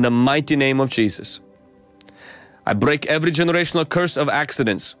in the mighty name of Jesus. I break every generational curse of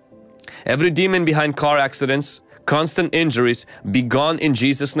accidents. Every demon behind car accidents, constant injuries, be gone in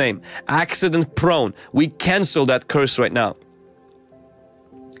Jesus' name. Accident prone, we cancel that curse right now.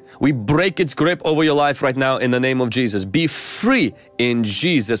 We break its grip over your life right now in the name of Jesus. Be free in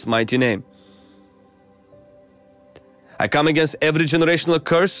Jesus' mighty name. I come against every generational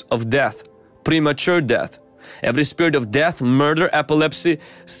curse of death, premature death. Every spirit of death, murder, epilepsy,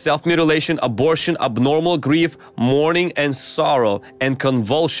 self-mutilation, abortion, abnormal grief, mourning and sorrow and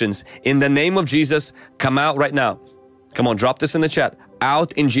convulsions. In the name of Jesus, come out right now. Come on, drop this in the chat.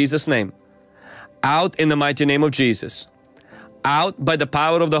 Out in Jesus' name. Out in the mighty name of Jesus. Out by the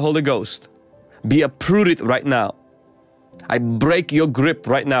power of the Holy Ghost. Be uprooted right now. I break your grip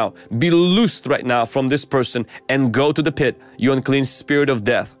right now. Be loosed right now from this person and go to the pit, you unclean spirit of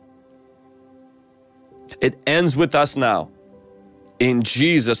death. It ends with us now. In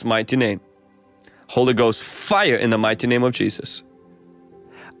Jesus' mighty name. Holy Ghost, fire in the mighty name of Jesus.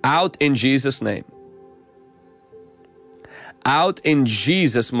 Out in Jesus' name. Out in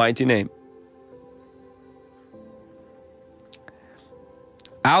Jesus' mighty name.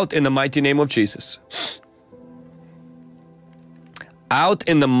 Out in the mighty name of Jesus. Out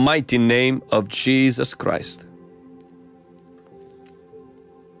in the mighty name of Jesus Christ.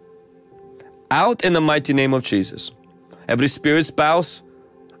 Out in the mighty name of Jesus. Every spirit spouse,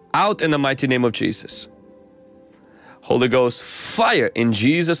 out in the mighty name of Jesus. Holy Ghost, fire in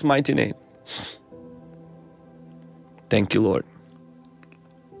Jesus' mighty name. Thank you, Lord.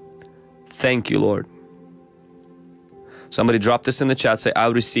 Thank you, Lord. Somebody drop this in the chat, say, I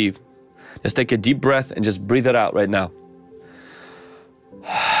receive. Just take a deep breath and just breathe it out right now.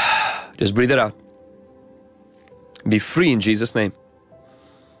 Just breathe it out. Be free in Jesus' name.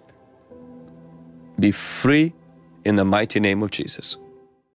 Be free in the mighty name of Jesus.